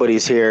because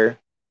nobody's here.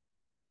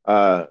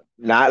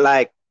 Not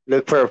like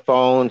look for a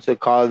phone to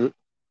call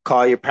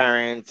your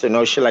parents or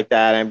no shit like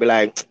that, and be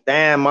like,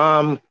 damn,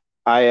 mom,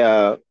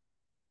 I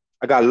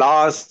got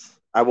lost.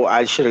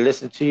 I should have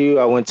listened to you.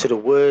 I went to the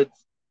woods.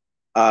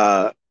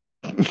 Uh,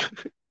 I'm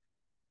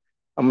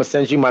gonna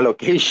send you my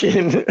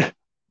location.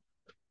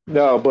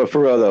 No, but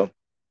for real though,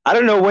 I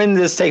don't know when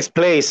this takes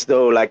place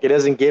though. Like, it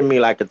doesn't give me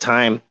like a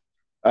time.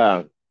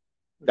 Uh,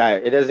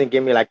 that it doesn't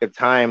give me like a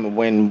time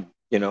when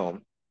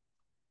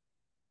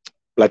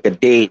like a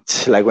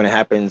date, like when it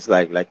happens,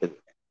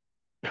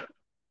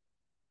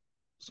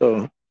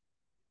 so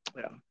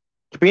yeah,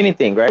 could be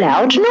anything, right?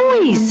 Loud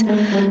noise.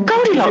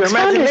 Goldilocks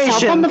found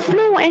herself on the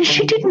floor and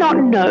she did not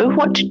know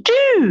what to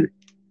do.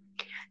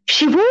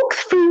 She walked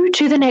through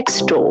to the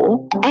next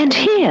door, and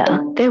here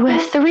there were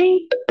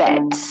 3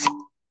 beds.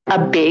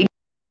 A big.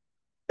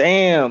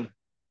 Damn.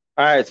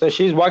 All right, so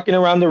she's walking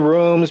around the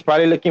rooms,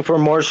 probably looking for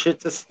more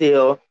shit to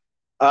steal.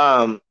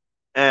 And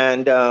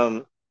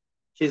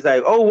she's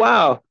like, "Oh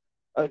wow,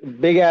 a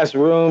big ass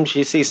room."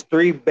 She sees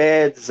 3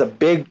 beds, a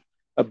big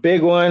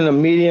one, a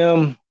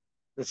medium,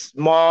 a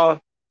small.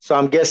 So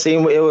I'm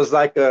guessing it was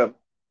like a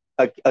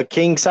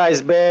king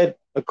size bed,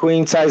 a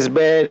queen size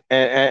bed,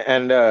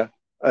 and a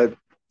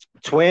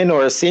twin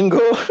or a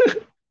single.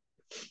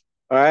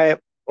 All right,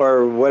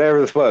 or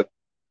whatever the fuck.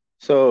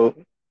 So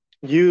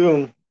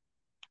you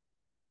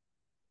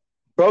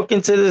broke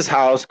into this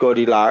house,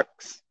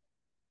 Goldilocks,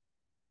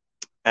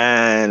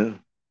 and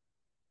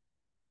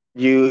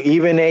you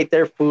even ate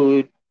their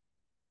food.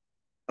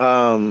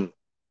 Um,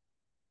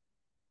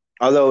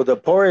 Although the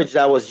porridge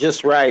that was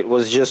just right,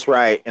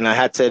 and I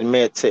had to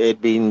admit to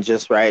it being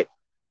just right.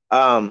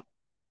 Um,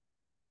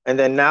 and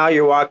then now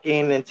you're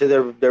walking into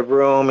the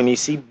room and you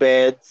see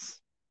beds.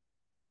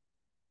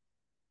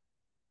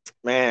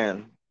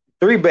 Man,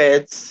 3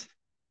 beds.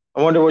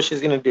 I wonder what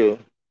she's gonna do.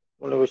 I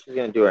wonder what she's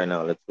gonna do right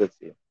now. Let's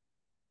see.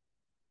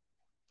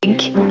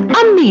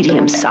 A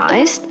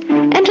medium-sized,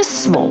 and a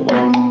small.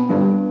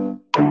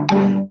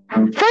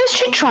 First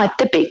she tried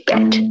the big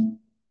bed.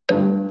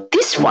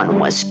 This one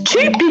was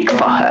too big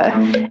for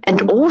her,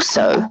 and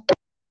also.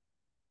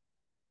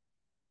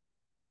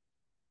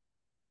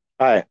 All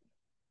right,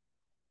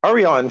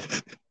 hurry on,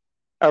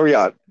 hurry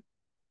on.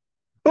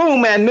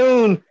 Boom at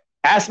noon.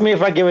 Ask me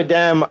if I give a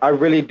damn. I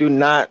really do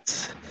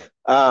not.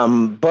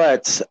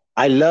 But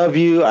I love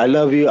you. I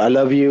love you. I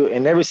love you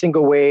in every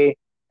single way.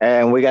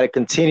 And we got to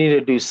continue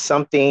to do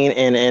something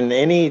in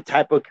any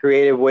type of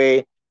creative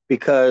way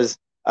because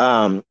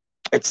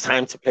it's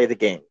time to play the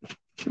game.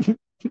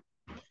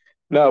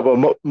 No,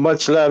 but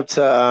much love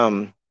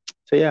to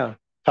yeah,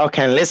 Talk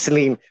and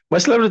Listening.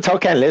 Much love to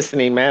Talk and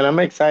Listening, man. I'm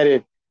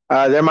excited.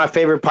 They're my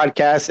favorite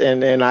podcast,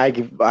 and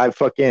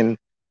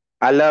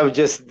I love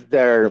just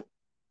the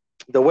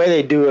way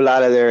they do a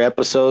lot of their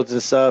episodes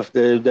and stuff.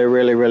 They're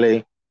really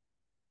really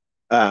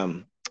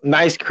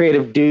nice,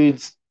 creative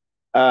dudes.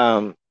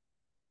 And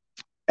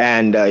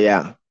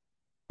yeah,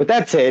 with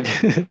that said,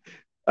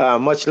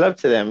 much love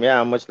to them.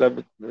 Yeah, much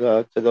love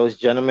to those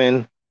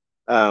gentlemen.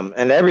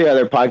 And every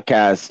other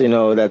podcast,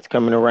 that's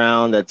coming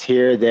around, that's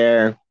here,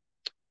 there,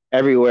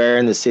 everywhere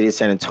in the city of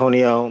San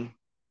Antonio.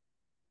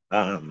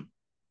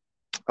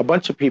 A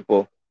bunch of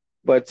people,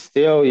 but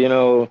still,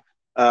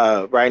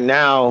 right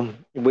now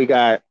we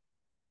got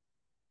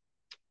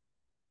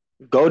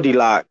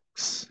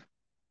Goldilocks.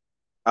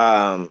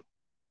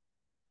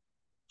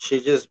 She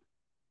just,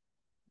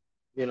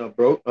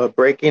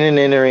 breaking and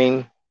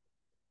entering.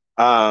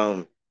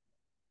 Now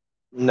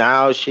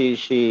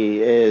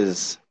she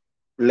is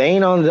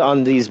laying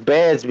on these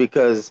beds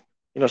because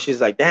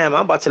she's like, damn,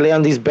 I'm about to lay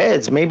on these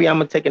beds. Maybe I'm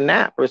gonna take a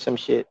nap or some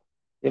shit.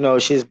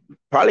 She's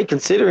probably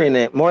considering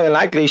it. More than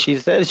likely, she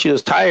said she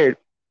was tired.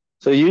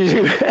 So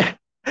usually,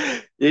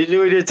 usually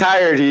when you're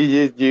tired,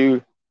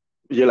 you're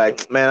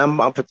like, man, I'm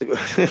put to go.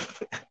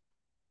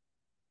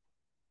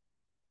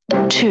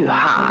 Too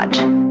hard.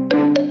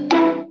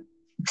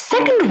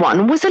 Second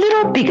one was a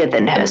little bigger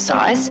than her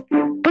size,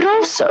 but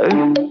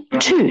also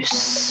too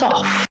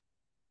soft.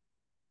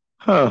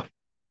 Huh,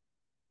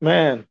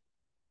 man.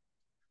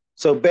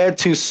 So bed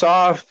too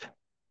soft,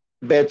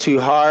 bed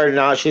too hard.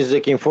 Now she's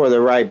looking for the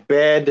right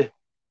bed.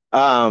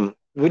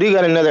 We do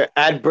got another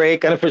ad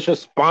break, unofficial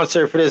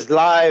sponsor for this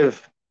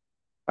live.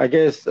 I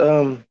guess.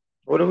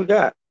 What do we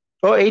got?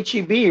 Oh,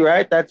 HEB,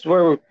 right? That's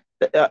where.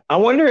 I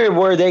wonder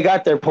where they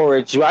got their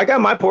porridge. I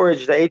got my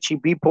porridge, the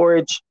HEB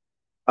porridge.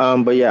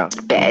 But yeah.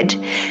 Bed.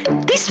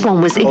 This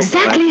one was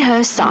exactly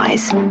her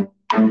size.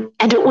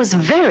 And it was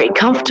very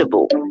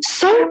comfortable.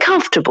 So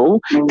comfortable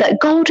that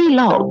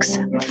Goldilocks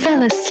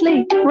fell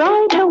asleep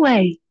right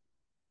away.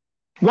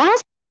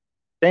 Whilst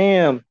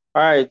Damn.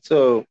 All right,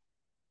 so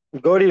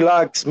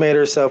Goldilocks made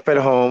herself at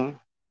home.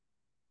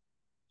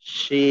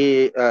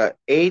 She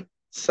ate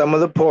some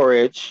of the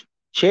porridge.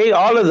 She ate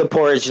all of the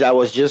porridge that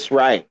was just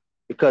right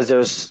because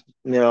there's,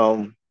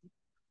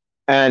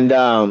 and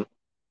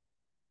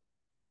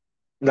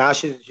now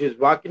she's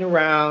walking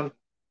around.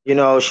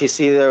 She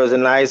see there was a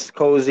nice,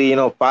 cozy,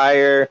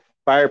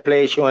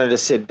 fireplace. She wanted to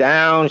sit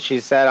down. She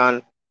sat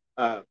on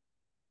uh,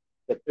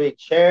 the three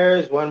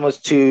chairs. One was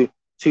too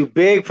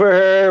big for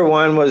her.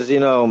 One was,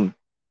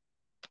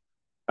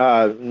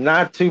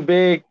 not too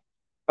big,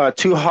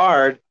 too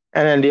hard,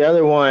 and then the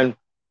other one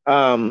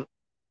um,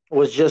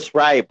 was just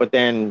right. But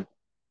then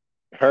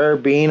her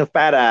being a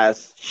fat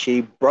ass,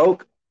 she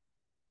broke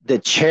the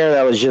chair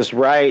that was just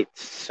right.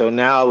 So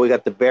now we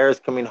got the bears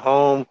coming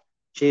home.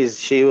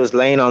 She was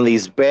laying on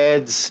these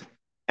beds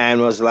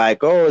and was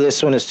like, "Oh,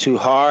 this one is too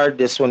hard.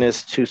 This one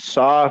is too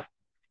soft."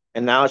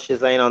 And now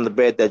she's laying on the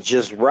bed that's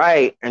just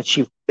right, and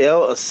she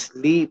fell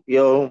asleep,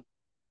 yo.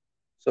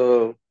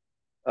 So,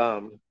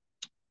 um,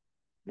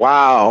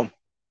 wow,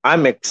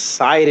 I'm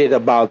excited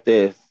about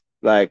this.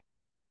 Like,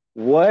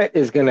 what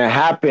is gonna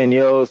happen,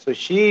 yo? So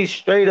she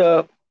straight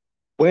up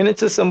went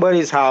into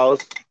somebody's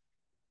house,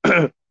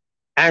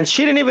 and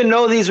she didn't even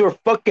know these were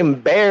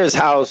fucking bears'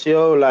 house,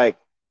 yo. Like,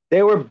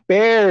 they were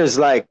bears,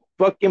 like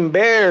fucking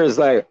bears.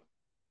 Like,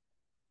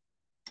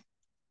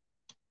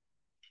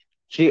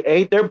 she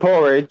ate their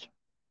porridge,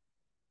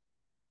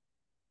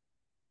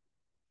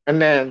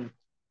 and then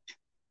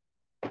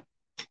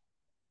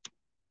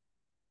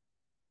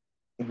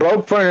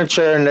broke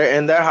furniture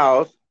in their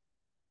house,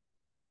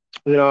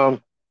 you know.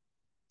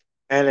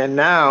 And then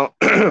now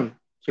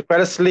she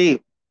fell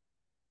asleep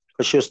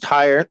because she was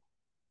tired.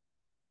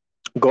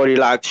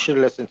 Goldilocks should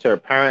listen to her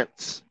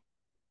parents.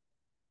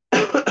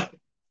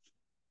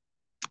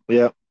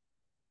 Yeah.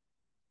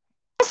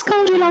 As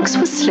Goldilocks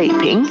was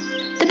sleeping,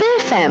 the bear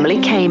family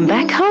came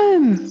back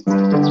home.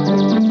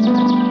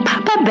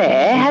 Papa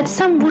Bear had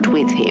some wood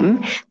with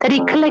him that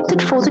he collected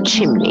for the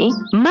chimney.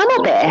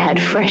 Mama Bear had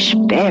fresh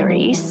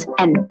berries,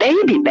 and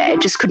Baby Bear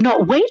just could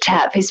not wait to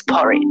have his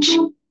porridge.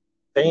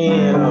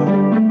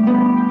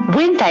 Damn.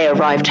 When they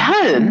arrived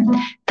home,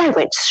 they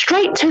went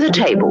straight to the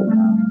table.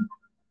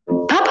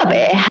 Papa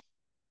Bear.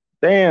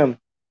 Damn.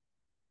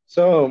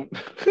 So,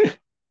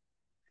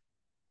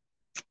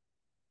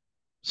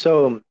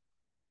 so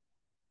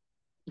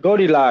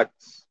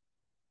Goldilocks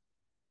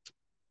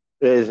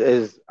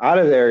is out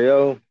of there,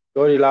 yo.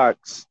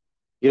 Goldilocks.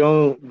 You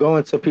don't go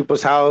into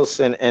people's house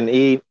and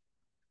eat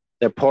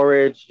their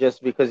porridge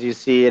just because you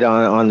see it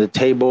on the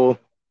table.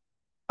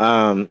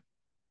 Um,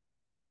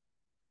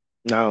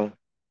 no,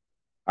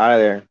 out of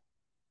there.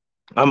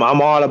 I'm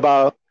all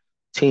about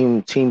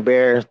team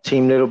bear,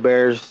 team little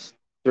bears,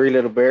 three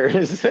little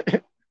bears,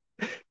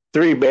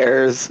 three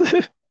bears.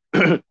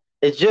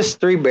 It's just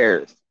three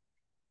bears.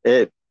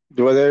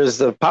 There's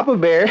the Papa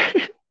Bear,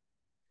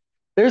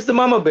 there's the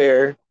Mama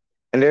Bear,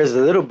 and there's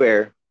the little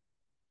bear.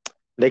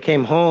 They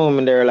came home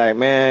and they were like,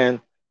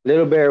 man,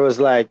 little bear was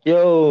like,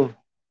 yo,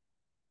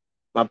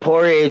 my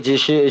porridge it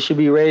should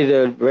be ready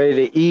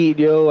to eat,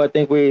 yo. I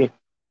think we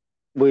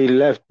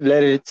let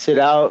it sit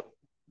out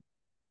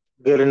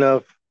good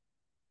enough,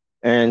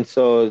 and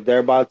so they're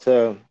about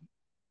to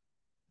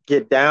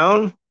get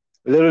down.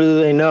 Little do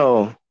they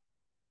know,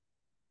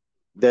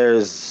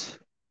 there's,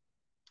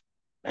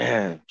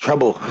 man,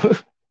 trouble.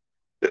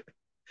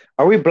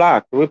 Are we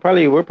blocked? We're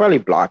probably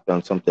blocked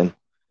on something.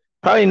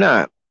 Probably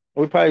not.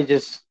 We probably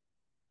just,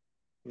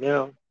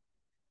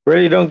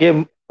 really don't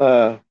get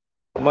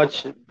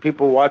much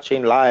people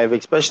watching live,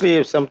 especially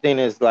if something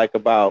is like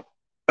about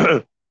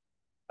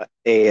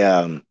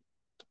a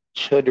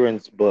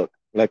children's book.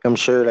 Like, I'm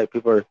sure like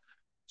people are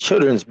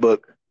children's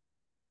book.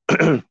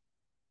 Had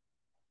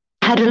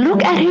a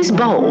look at his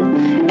bowl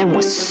and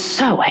was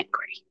so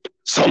angry.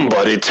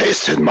 Somebody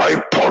tasted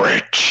my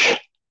porridge.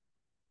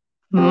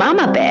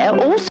 Mama Bear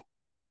also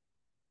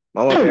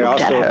Mama Bear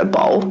looked at her also,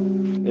 bowl.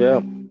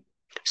 yeah.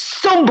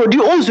 Somebody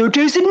also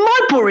tasted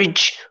my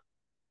porridge.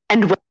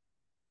 And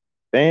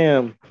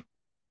Damn.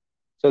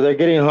 So they're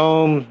getting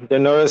home. They're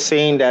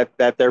noticing that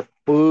their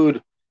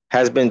food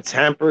has been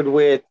tampered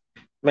with.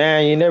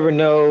 Man, you never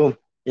know.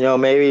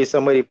 Maybe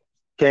somebody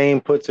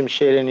came, put some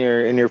shit in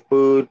your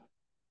food,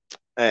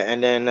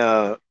 and then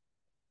or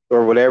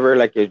whatever,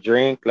 like your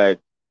drink, like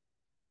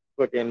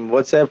fucking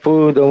what's that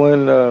food? The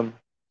one, the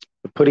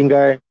pudding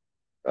guy.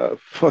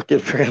 Fucking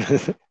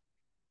forgot.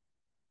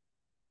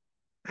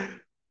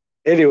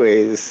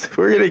 Anyways,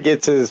 we're gonna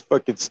get to this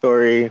fucking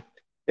story.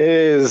 It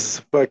is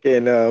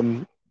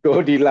fucking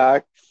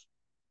Goldilocks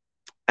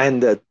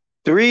and the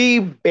three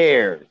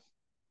bears.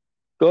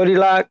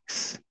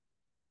 Goldilocks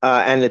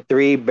and the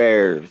three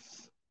bears.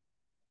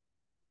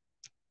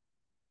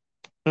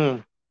 Hmm.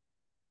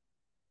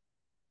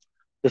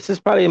 This is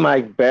probably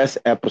my best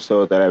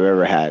episode that I've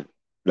ever had.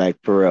 Like,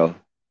 for real.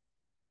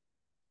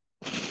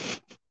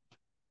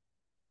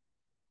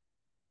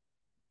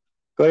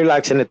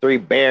 Goldilocks and the three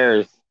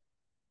bears.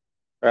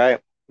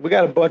 Right. We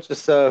got a bunch of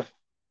stuff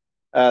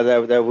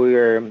that we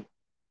are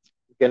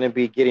gonna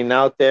be getting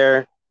out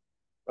there.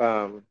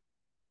 Um,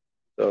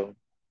 so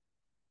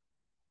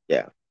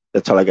yeah,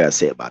 that's all I gotta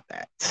say about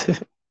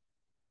that.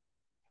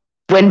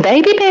 When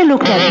Baby Bear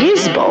looked at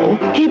his bowl,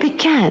 he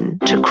began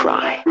to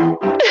cry.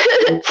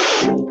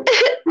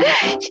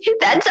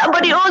 That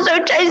somebody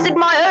also tasted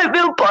my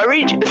oatmeal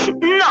porridge.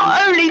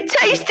 Not only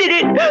tasted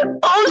it,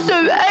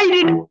 also ate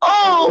it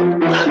all.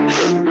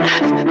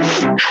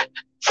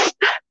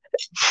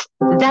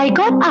 They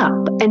got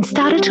up and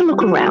started to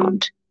look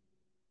around.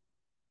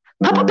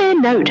 Papa Bear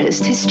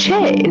noticed his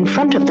chair in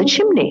front of the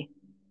chimney.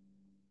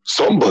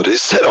 Somebody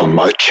sat on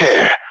my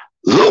chair.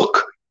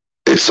 Look,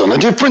 it's on a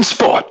different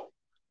spot.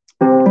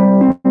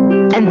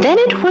 And then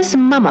it was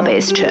Mama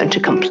Bear's turn to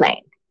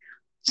complain.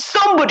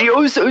 Somebody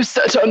also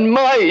sat on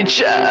my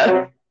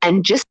chair.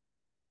 And just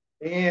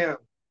Damn.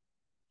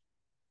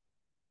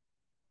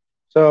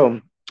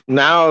 So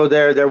now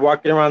they're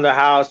walking around the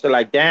house. They're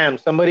like, damn,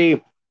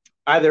 somebody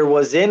either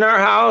was in our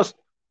house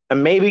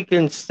and maybe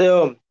can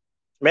still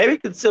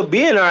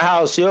be in our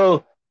house,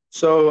 yo.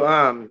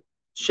 So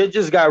shit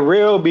just got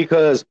real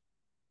because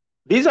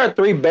these are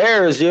three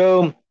bears,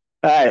 yo. All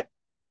right.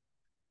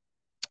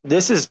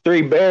 This is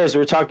three bears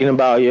we're talking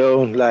about,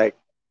 yo. Like,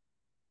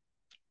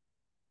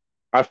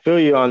 I feel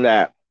you on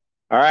that.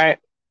 All right.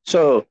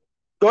 So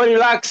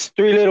Goldilocks,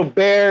 three little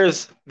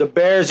bears. The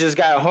bears just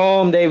got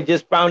home. They've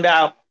just found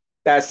out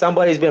that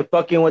somebody's been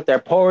fucking with their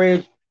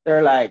porridge.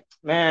 They're like,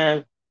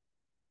 man,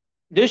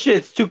 this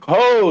shit's too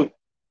cold.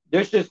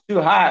 This shit's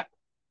too hot.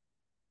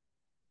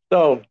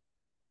 So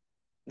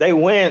they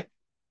went.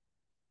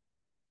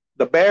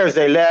 The bears,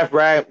 they left,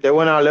 right? They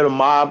went on a little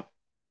mob.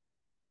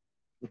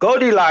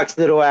 Goldilocks'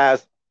 little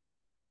ass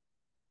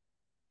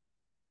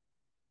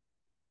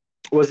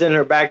was in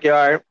her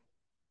backyard,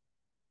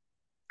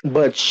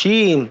 but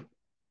she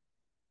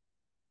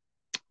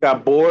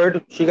got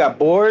bored.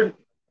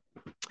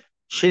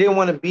 She didn't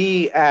want to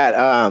be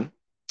at,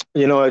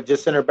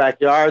 just in her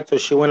backyard. So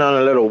she went on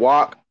a little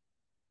walk.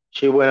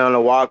 She went on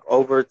a walk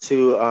over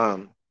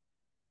to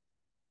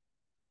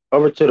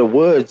the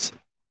woods,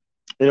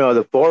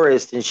 the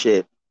forest and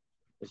shit.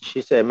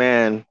 She said,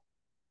 man,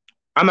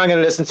 I'm not going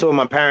to listen to what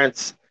my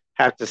parents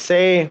have to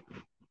say.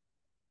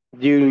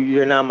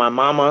 You're not my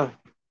mama.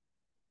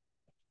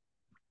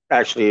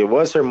 Actually, it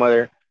was her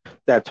mother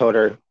that told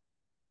her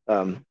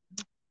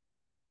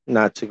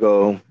not to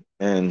go,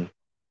 and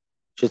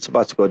shit's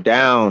about to go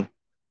down.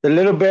 The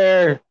little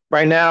bear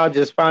right now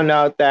just found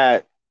out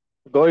that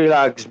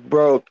Goldilocks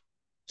broke.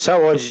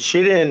 So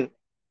he didn't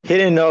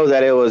know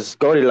that it was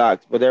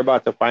Goldilocks, but they're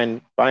about to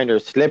find her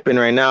slipping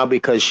right now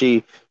because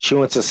she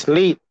went to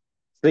sleeping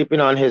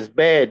on his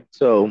bed.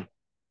 So,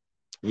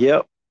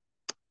 yep,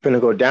 gonna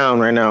go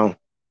down right now.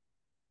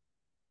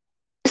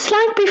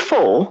 just like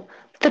before,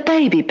 the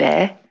baby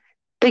bear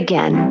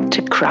began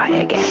to cry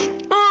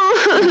again.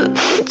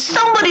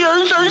 Somebody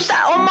also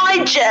sat on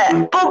my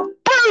chair, but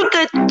broke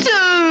it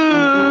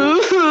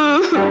too.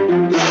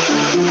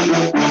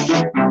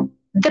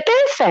 The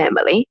bear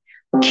family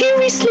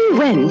curiously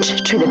went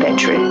to the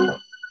bedroom.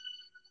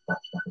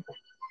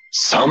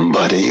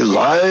 Somebody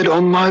lied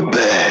on my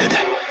bed.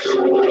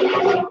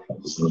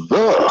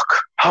 Look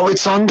how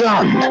it's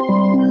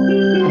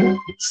undone.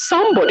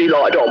 Somebody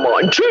lied on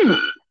mine too.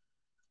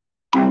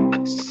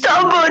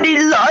 Somebody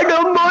lied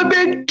on my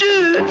bed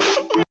too.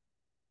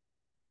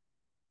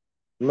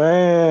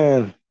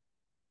 Man.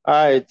 All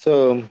right,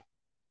 so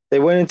they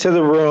went into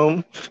the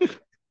room.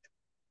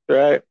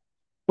 Right?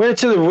 Went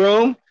into the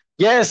room.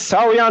 Yes,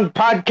 are we on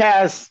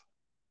podcast?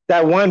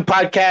 That one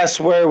podcast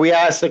where we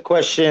asked the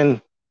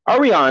question, are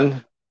we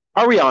on,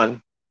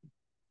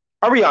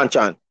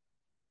 John?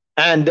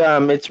 And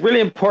it's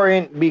really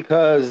important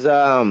because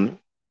I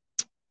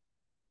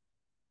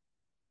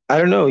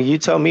don't know. You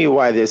tell me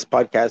why this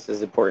podcast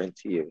is important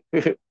to you.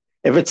 If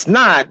it's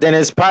not, then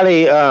it's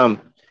probably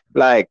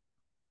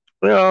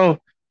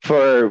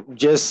for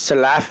just to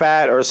laugh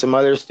at or some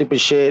other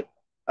stupid shit.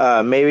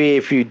 Maybe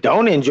if you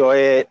don't enjoy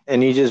it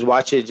and you just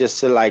watch it just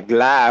to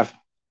laugh.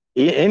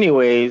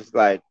 Anyways,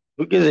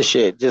 who gives a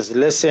shit? Just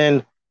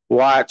listen,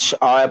 watch.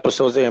 All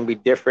episodes are gonna be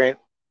different.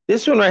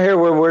 This one right here,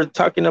 where we're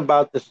talking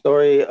about the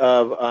story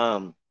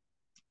of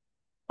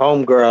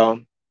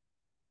Homegirl,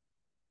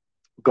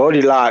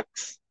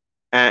 Goldilocks,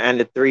 and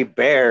the three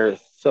bears.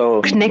 So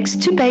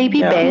Next to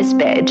Baby Bear's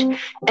bed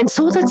and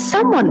saw that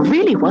someone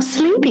really was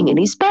sleeping in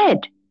his bed.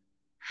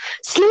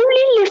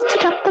 Slowly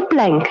lifted up the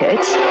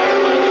blankets,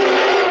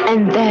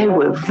 and they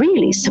were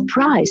really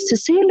surprised to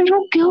see a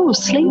little girl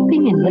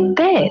sleeping in the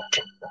bed.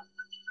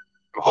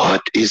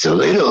 What is a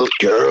little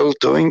girl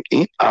doing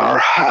in our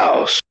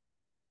house?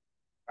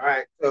 all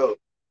right, so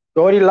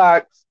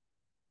Goldilocks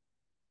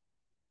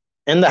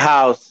in the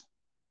house.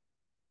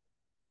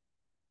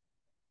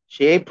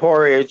 She ate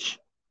porridge.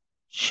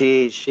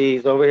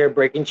 She's over here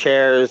breaking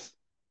chairs.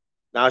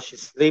 Now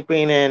she's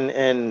sleeping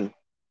in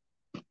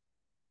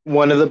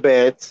one of the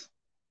beds.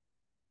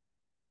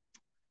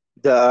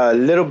 The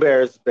little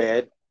bear's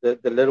bed, the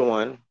little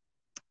one.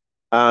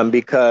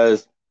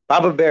 Because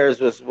Papa Bear's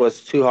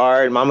was too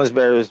hard, Mama's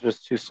Bear's was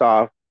too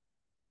soft.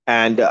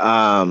 And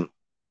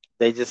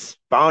they just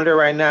found her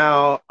right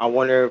now. I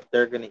wonder if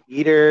they're gonna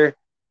eat her,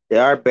 They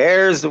are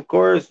bears, of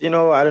course. I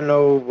don't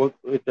know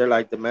if they're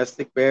like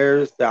domestic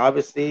bears. They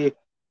obviously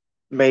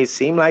may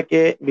seem like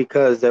it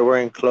because they're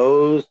wearing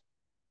clothes.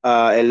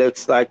 It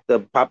looks like the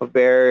Papa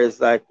Bear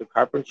is like the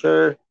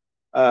carpenter,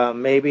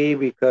 maybe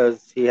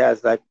because he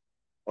has like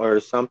or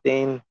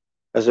something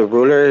as a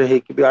ruler.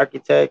 He could be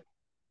architect.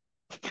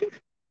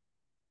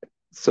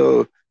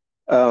 So,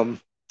 um,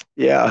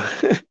 yeah.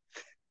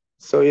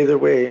 So either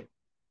way,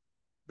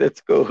 let's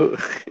go,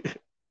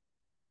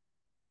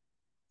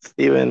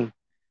 Steven.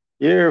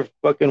 You're a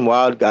fucking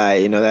wild guy.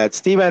 You know that.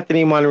 Steve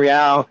Anthony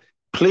Monreal.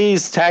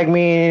 Please tag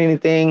me in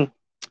anything.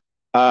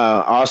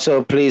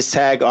 Also, please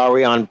tag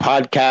Ari on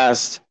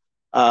podcast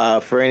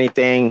for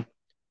anything.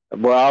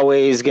 We're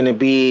always going to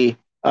be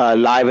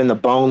live in the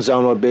Bone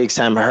Zone with Big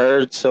Sam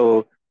Hurd.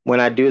 So when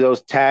I do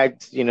those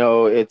tags,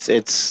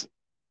 it's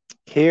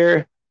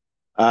here.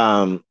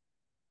 Um,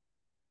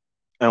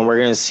 and we're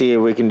going to see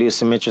if we can do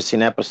some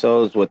interesting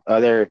episodes with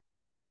other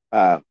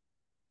uh,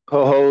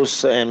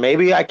 co-hosts, and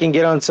maybe I can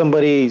get on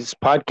somebody's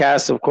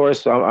podcast. Of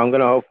course, so I'm going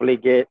to hopefully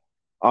get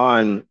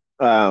on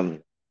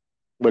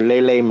with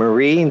Lele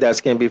Marie. That's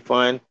going to be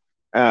fun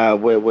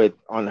with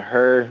on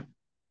her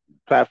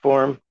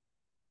platform.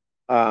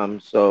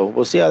 So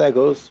we'll see how that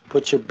goes.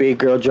 Put your big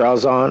girl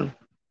draws on.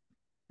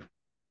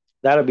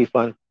 That'll be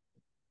fun.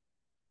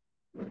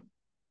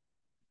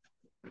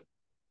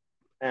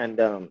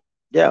 And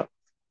yeah,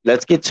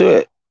 let's get to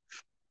it.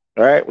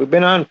 All right, we've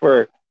been on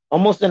for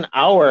almost an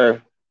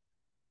hour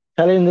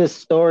telling this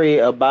story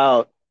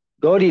about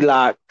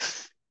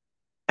Goldilocks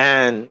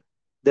and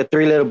the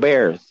three little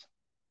bears.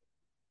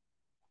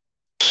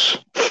 Tell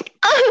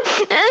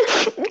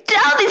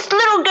this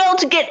little girl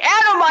to get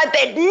out of my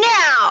bed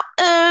now!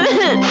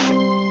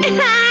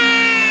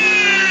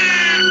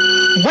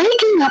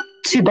 Waking up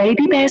to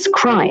Baby Bear's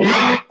crying,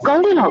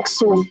 Goldilocks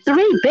saw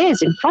three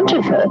bears in front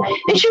of her,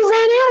 and she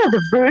ran out of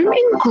the room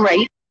in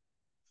great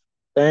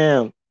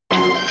Damn.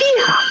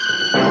 fear.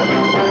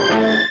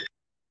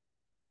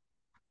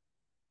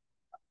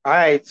 All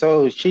right,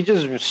 so she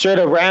just straight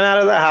up ran out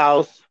of the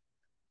house,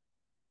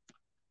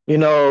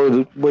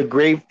 with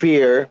great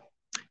fear.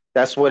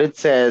 That's what it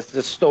says.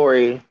 The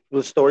story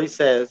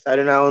says. I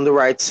do not own the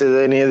rights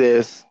to any of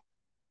this.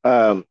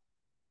 Um,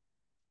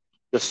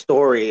 the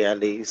story, at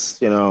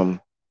least, and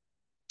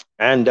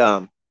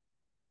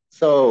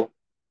so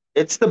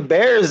it's the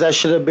bears that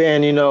should have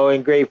been,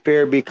 in great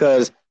fear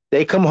because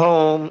they come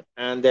home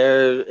and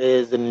there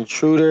is an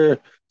intruder.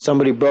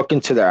 Somebody broke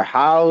into their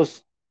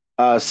house.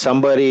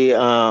 Somebody,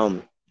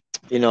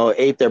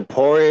 ate their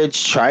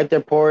porridge, tried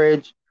their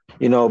porridge,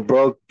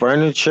 broke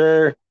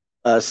furniture.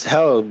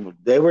 Hell,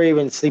 they were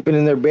even sleeping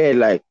in their bed.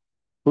 Like,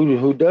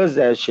 who does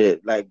that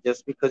shit? Like,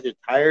 just because you're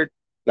tired?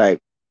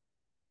 Like,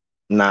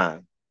 nah.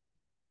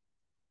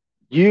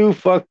 You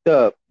fucked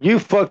up. You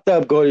fucked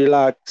up,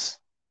 Goldilocks.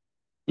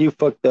 You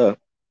fucked up.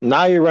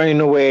 Now you're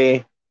running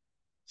away.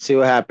 See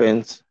what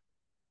happens.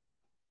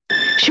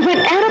 She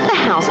went out of the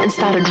house and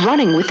started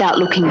running without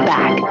looking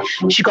back.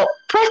 She got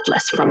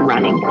breathless from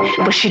running,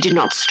 but she did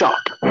not stop.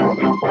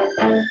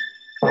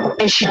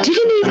 And she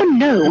didn't even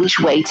know which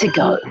way to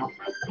go.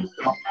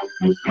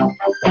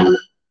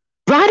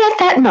 Right at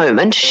that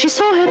moment, she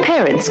saw her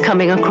parents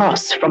coming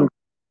across from...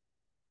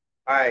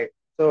 All right.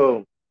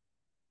 So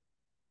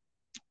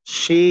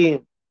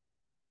she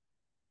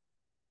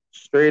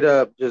straight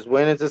up just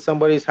went into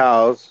somebody's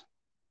house,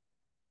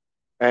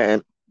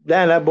 and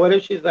then that boy,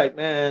 she's like,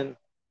 man,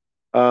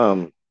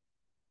 yo,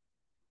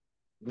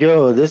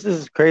 this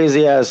is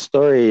crazy ass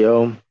story,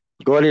 yo.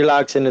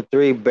 Goldilocks and the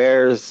three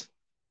bears,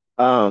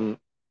 um,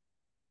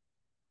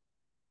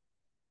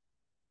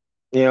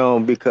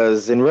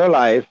 because in real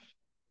life,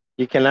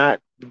 you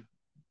cannot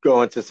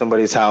go into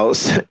somebody's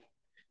house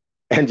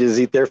and just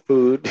eat their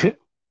food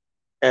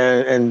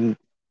and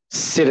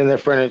sit in their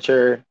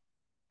furniture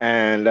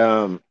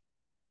and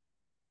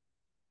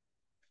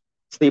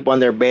sleep on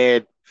their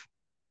bed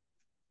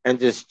and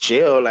just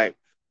chill. Like,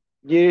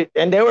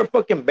 and they were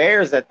fucking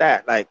bears at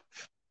that. Like,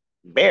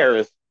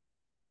 bears.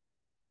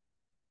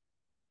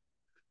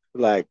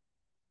 Like,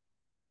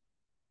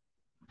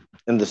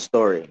 in the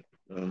story.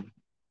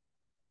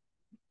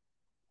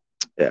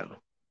 Yeah.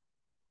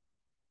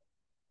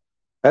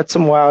 That's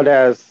some wild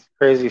ass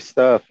crazy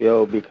stuff,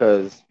 yo,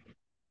 because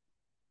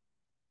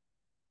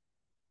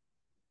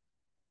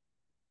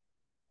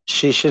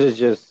she should have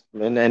just,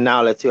 and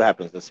now let's see what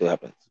happens. Let's see what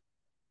happens.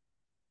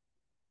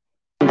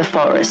 the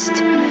forest.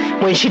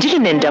 When she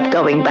didn't end up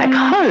going back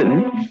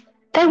home,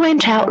 they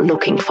went out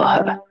looking for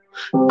her.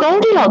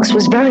 Goldilocks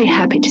was very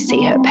happy to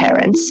see her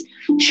parents.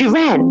 She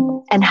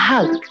ran and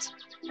hugged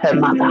her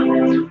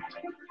mother.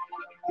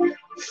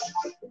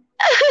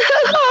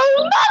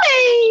 Oh,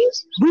 Mummy!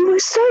 We were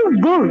so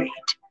worried.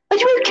 Are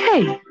you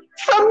okay?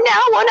 From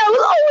now on, I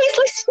will always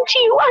listen to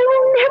you. I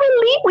will never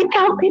leave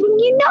without letting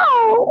you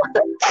know.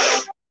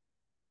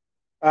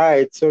 All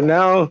right, so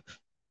now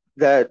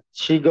that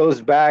she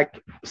goes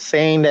back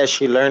saying that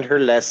she learned her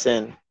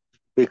lesson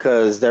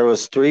because there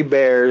was three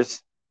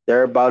bears,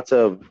 they're about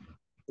to,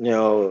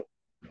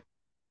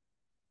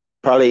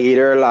 probably eat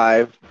her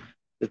alive.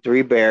 the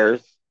three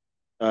bears.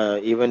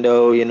 Even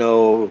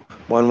though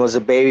one was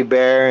a baby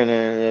bear and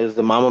then there's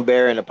the mama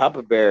bear and the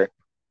papa bear.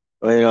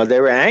 Well, they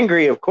were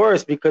angry, of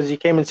course, because you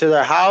came into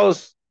their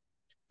house,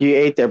 you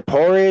ate their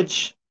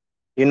porridge.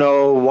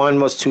 One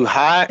was too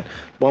hot,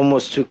 one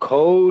was too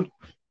cold,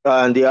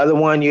 and the other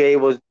one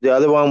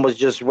was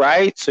just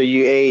right. So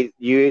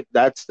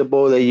that's the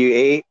bowl that you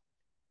ate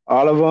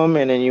all of them,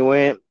 and then you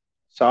went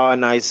saw a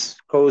nice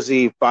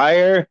cozy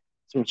fire,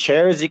 some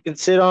chairs you can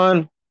sit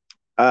on.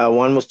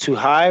 One was too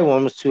high,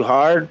 one was too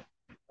hard,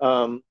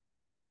 um,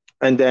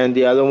 and then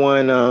the other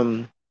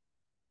one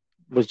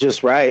was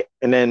just right,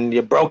 and then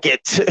you broke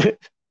it.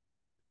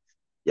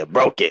 You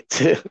broke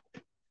it.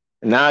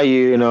 Now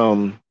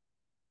you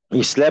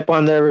slept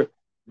on their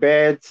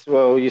beds.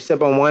 Well, you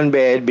slept on one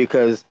bed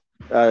because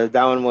that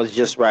one was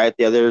just right.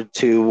 The other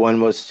two,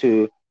 one was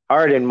too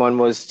hard and one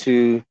was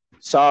too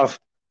soft.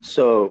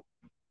 So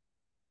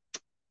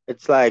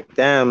it's like,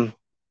 damn,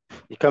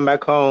 you come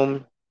back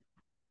home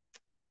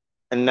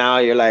and now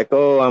you're like,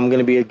 oh, I'm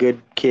gonna be a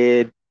good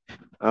kid.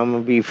 I'm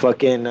gonna be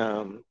fucking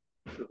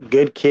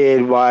good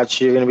kid.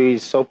 Watch, you're gonna be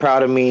so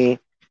proud of me.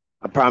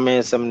 I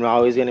promise I'm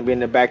always gonna be in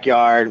the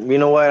backyard. You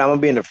know what? I'm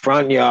gonna be in the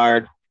front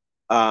yard.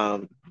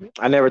 Um,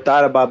 I never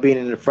thought about being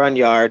in the front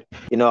yard.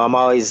 I'm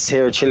always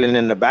here chilling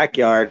in the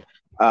backyard.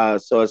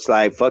 So it's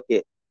like, fuck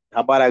it.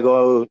 How about I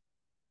go?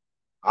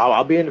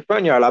 I'll be in the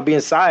front yard. I'll be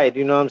inside.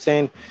 You know what I'm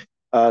saying?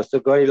 So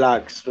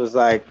Goldilocks was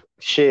like,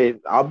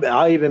 shit.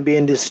 I'll even be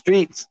in the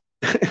streets.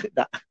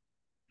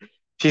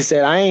 She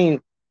said, I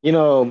ain't. You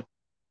know,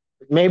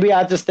 maybe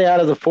I'll just stay out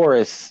of the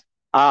forest.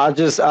 I'll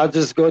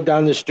just go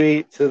down the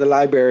street to the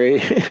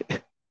library.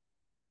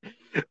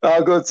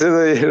 I'll go to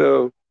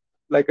the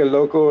like a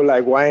local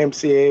like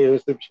YMCA or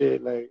some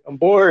shit. Like I'm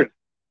bored.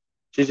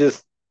 She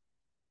just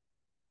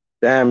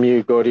damn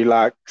you,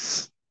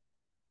 Goldilocks.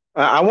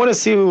 I want to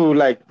see who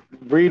like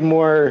read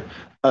more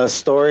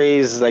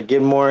stories, like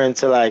get more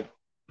into like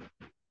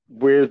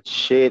weird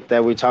shit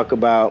that we talk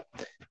about.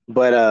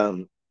 But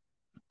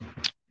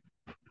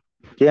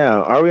yeah,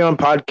 are we on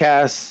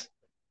podcast?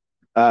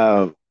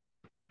 Um,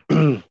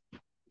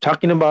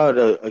 talking about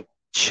a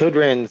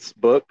children's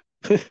book.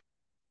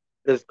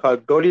 It's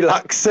called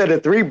Goldilocks and the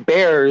Three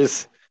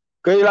Bears.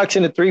 Goldilocks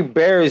and the Three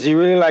Bears. You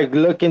really like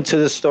look into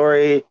the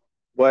story.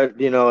 What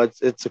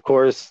it's of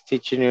course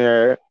teaching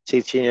your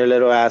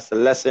little ass a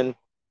lesson,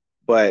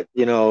 but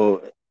you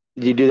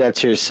do that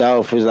to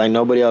yourself. It's like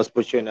nobody else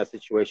put you in that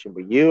situation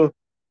but you.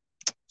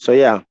 So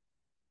yeah,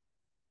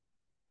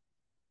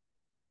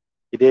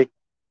 you dig.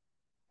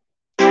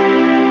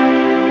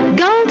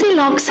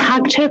 Goldilocks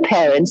hugged her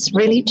parents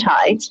really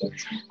tight.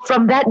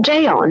 From that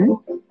day on,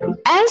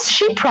 as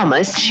she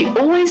promised, she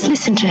always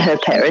listened to her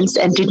parents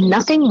and did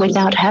nothing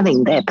without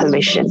having their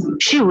permission.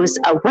 She was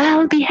a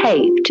well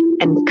behaved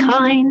and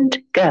kind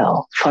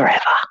girl forever.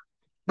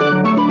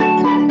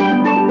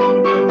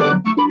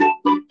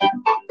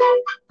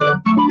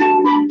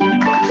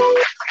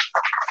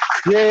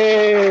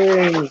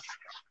 Yay!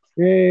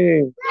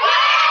 Yay!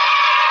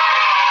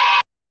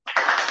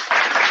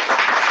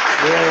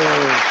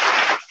 Yay!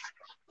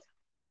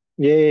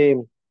 Yay!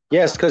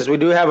 Yes, because we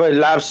do have a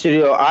live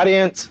studio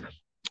audience.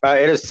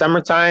 It is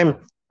summertime.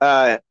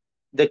 Uh,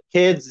 the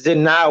kids did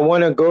not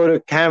want to go to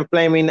Camp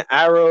Flaming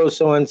Arrow,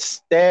 so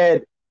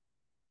instead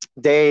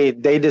they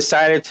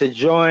decided to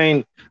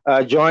join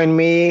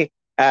me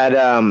at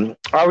Arion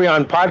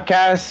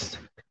Podcast,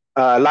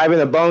 live in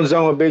the Bone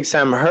Zone with Big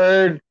Sam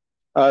Heard.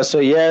 So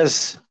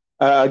yes,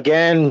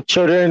 again,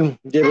 children,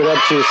 give it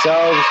up to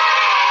yourselves.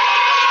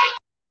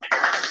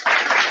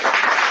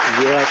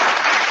 Yep.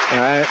 All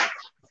right.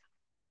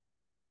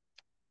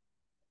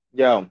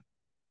 Yo,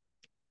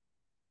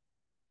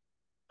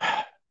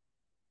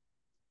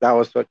 that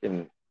was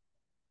fucking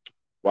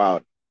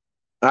wild.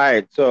 All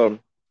right, so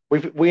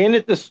we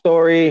ended the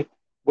story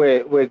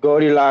with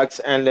Goldilocks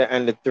and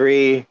the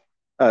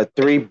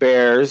three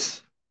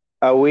bears.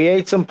 We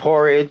ate some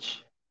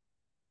porridge,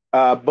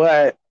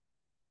 but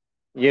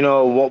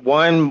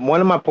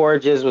one of my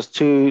porridges was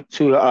too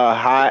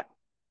hot.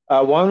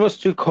 One was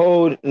too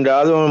cold, and the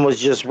other one was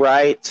just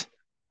right.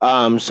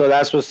 So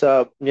that's what's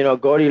up.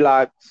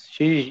 Goldilocks.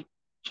 She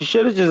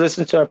should have just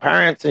listened to her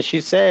parents, and she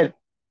said,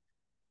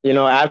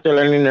 after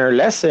learning her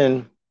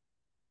lesson,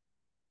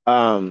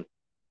 um,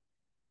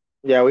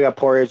 yeah, we got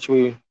porridge.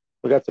 We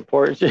got some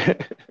porridge.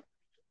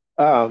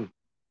 um,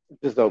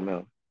 just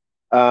oatmeal.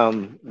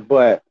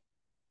 But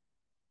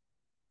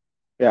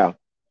yeah,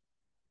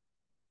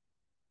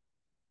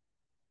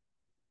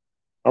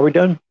 are we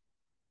done?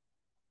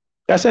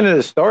 That's the end of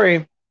the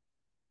story.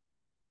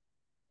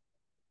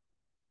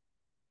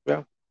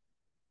 Yeah,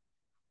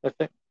 that's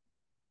it.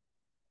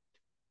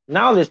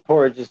 Now this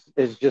porridge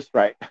is just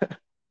right.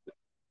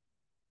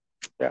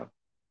 Yeah.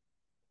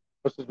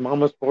 What's his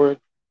mama's porridge?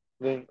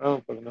 I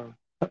don't fucking know.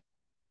 It's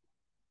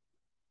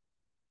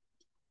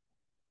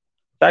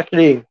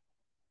actually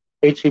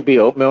HEB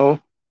oatmeal.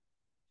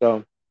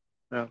 So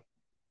yeah.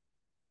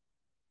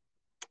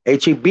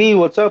 HEB,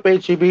 what's up,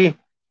 HEB?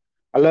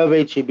 I love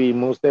HEB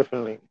most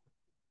definitely.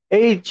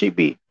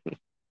 HEB.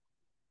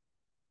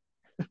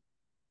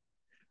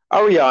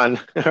 Are we on?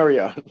 Are we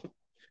on?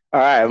 All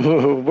right,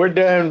 we're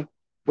done.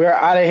 We're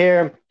out of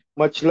here.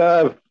 Much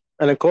love.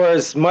 And of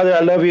course, mother,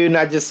 I love you,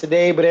 not just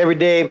today, but every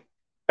day.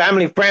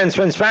 Family, friends,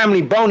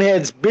 family,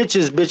 boneheads,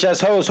 bitches, bitch ass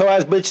hoes, hoe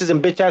ass bitches,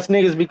 and bitch ass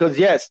niggas, because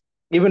yes,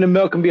 even the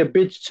milk can be a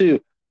bitch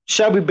too.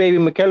 Shelby baby,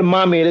 Michaela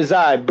mommy, it is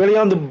I, Billy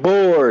on the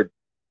board.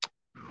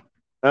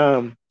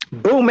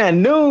 Boom at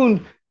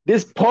noon.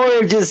 This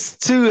porridge is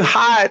too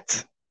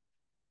hot.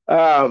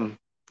 That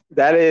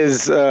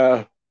is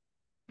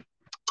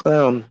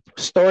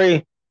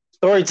story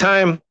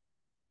time.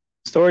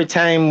 Story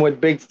time with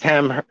Big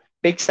Sam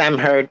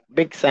Hurt,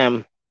 Big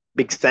Sam.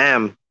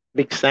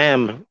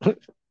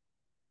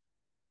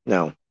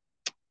 No. All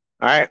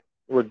right,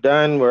 we're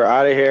done. We're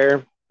out of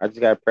here. I just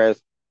gotta press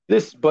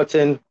this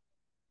button,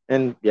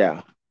 and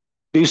yeah,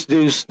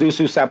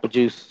 deuce, apple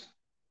juice.